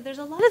would say that there's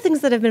a lot of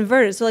things that have been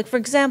inverted. So, like, for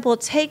example,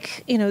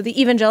 take, you know,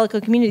 the evangelical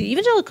community.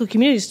 Evangelical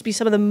communities used to be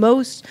some of the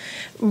most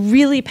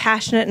really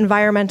passionate,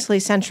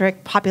 environmentally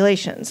centric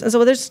populations. And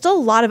so there's still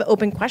a lot of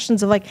open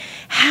questions of, like,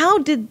 how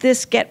did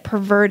this get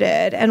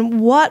perverted?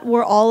 And what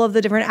were all of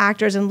the different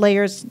actors and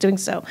layers doing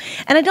so?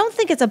 And I don't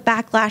think it's a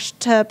backlash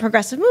to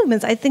progressive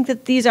movements. I think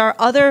that these are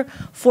other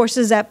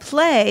forces at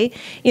play,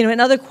 you know, and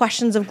other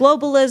questions of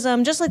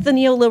globalism, just like the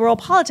neoliberal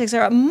politics,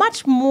 are a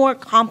much more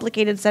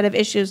complicated set of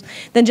issues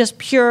than just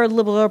pure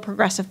liberal or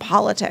progressive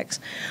politics.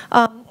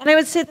 And I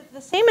would say that the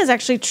same is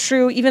actually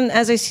true even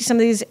as I see some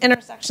of these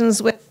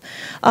intersections with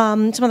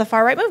some of the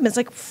far-right movements.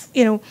 Like,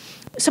 you know,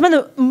 some of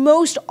the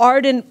most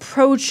ardent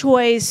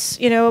pro-choice,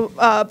 you know,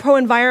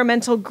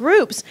 pro-environmental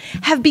groups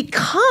have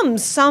become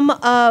some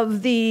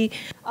of the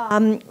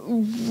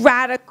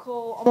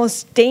radical,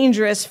 almost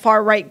dangerous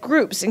far-right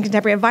groups in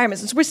contemporary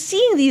environments. And so we're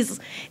seeing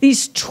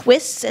these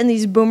twists and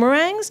these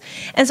boomerangs.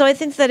 And so I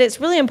think that it's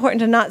really important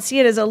to not see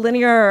it as a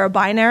linear or a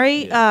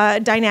binary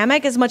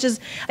dynamic as much as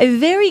a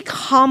very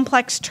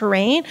complex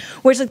terrain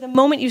where it's like the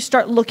moment you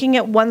start looking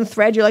at one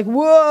thread, you're like,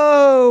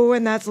 whoa,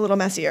 and that's a little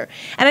messier.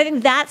 And I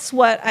think that's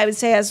what I would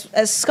say as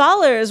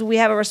scholars, we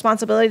have a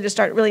responsibility to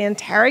start really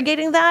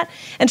interrogating that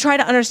and try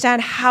to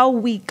understand how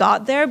we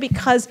got there,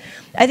 because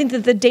I think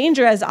that the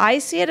danger, as I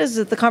see it, is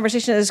that the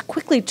conversation is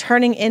quickly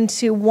turning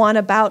into one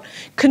about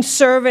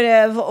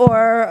conservative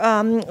or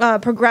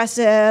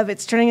progressive.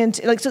 It's turning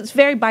into, like, so it's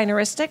very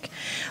binaristic.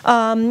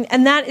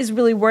 And that is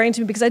really worrying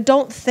to me, because I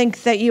don't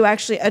think that you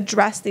actually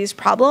address these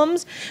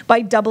problems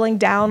by doubling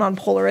down on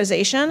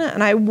polarization.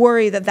 And I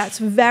worry that that's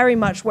very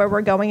much where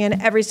we're going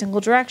in every single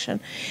direction.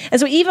 And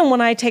so even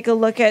when I take a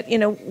look at, you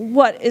know,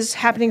 what is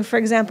happening, for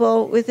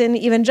example, within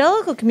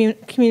evangelical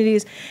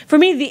communities, for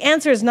me, the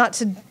answer is not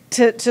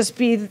to just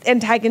be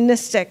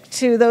antagonistic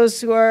to those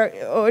who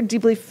are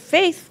deeply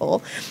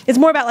faithful. It's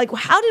more about, like,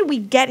 how did we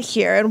get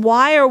here and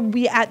why are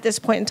we at this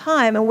point in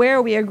time and where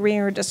are we agreeing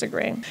or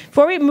disagreeing?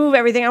 Before we move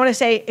everything, I want to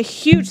say a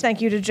huge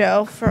thank you to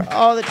Joe for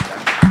all that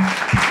you've done.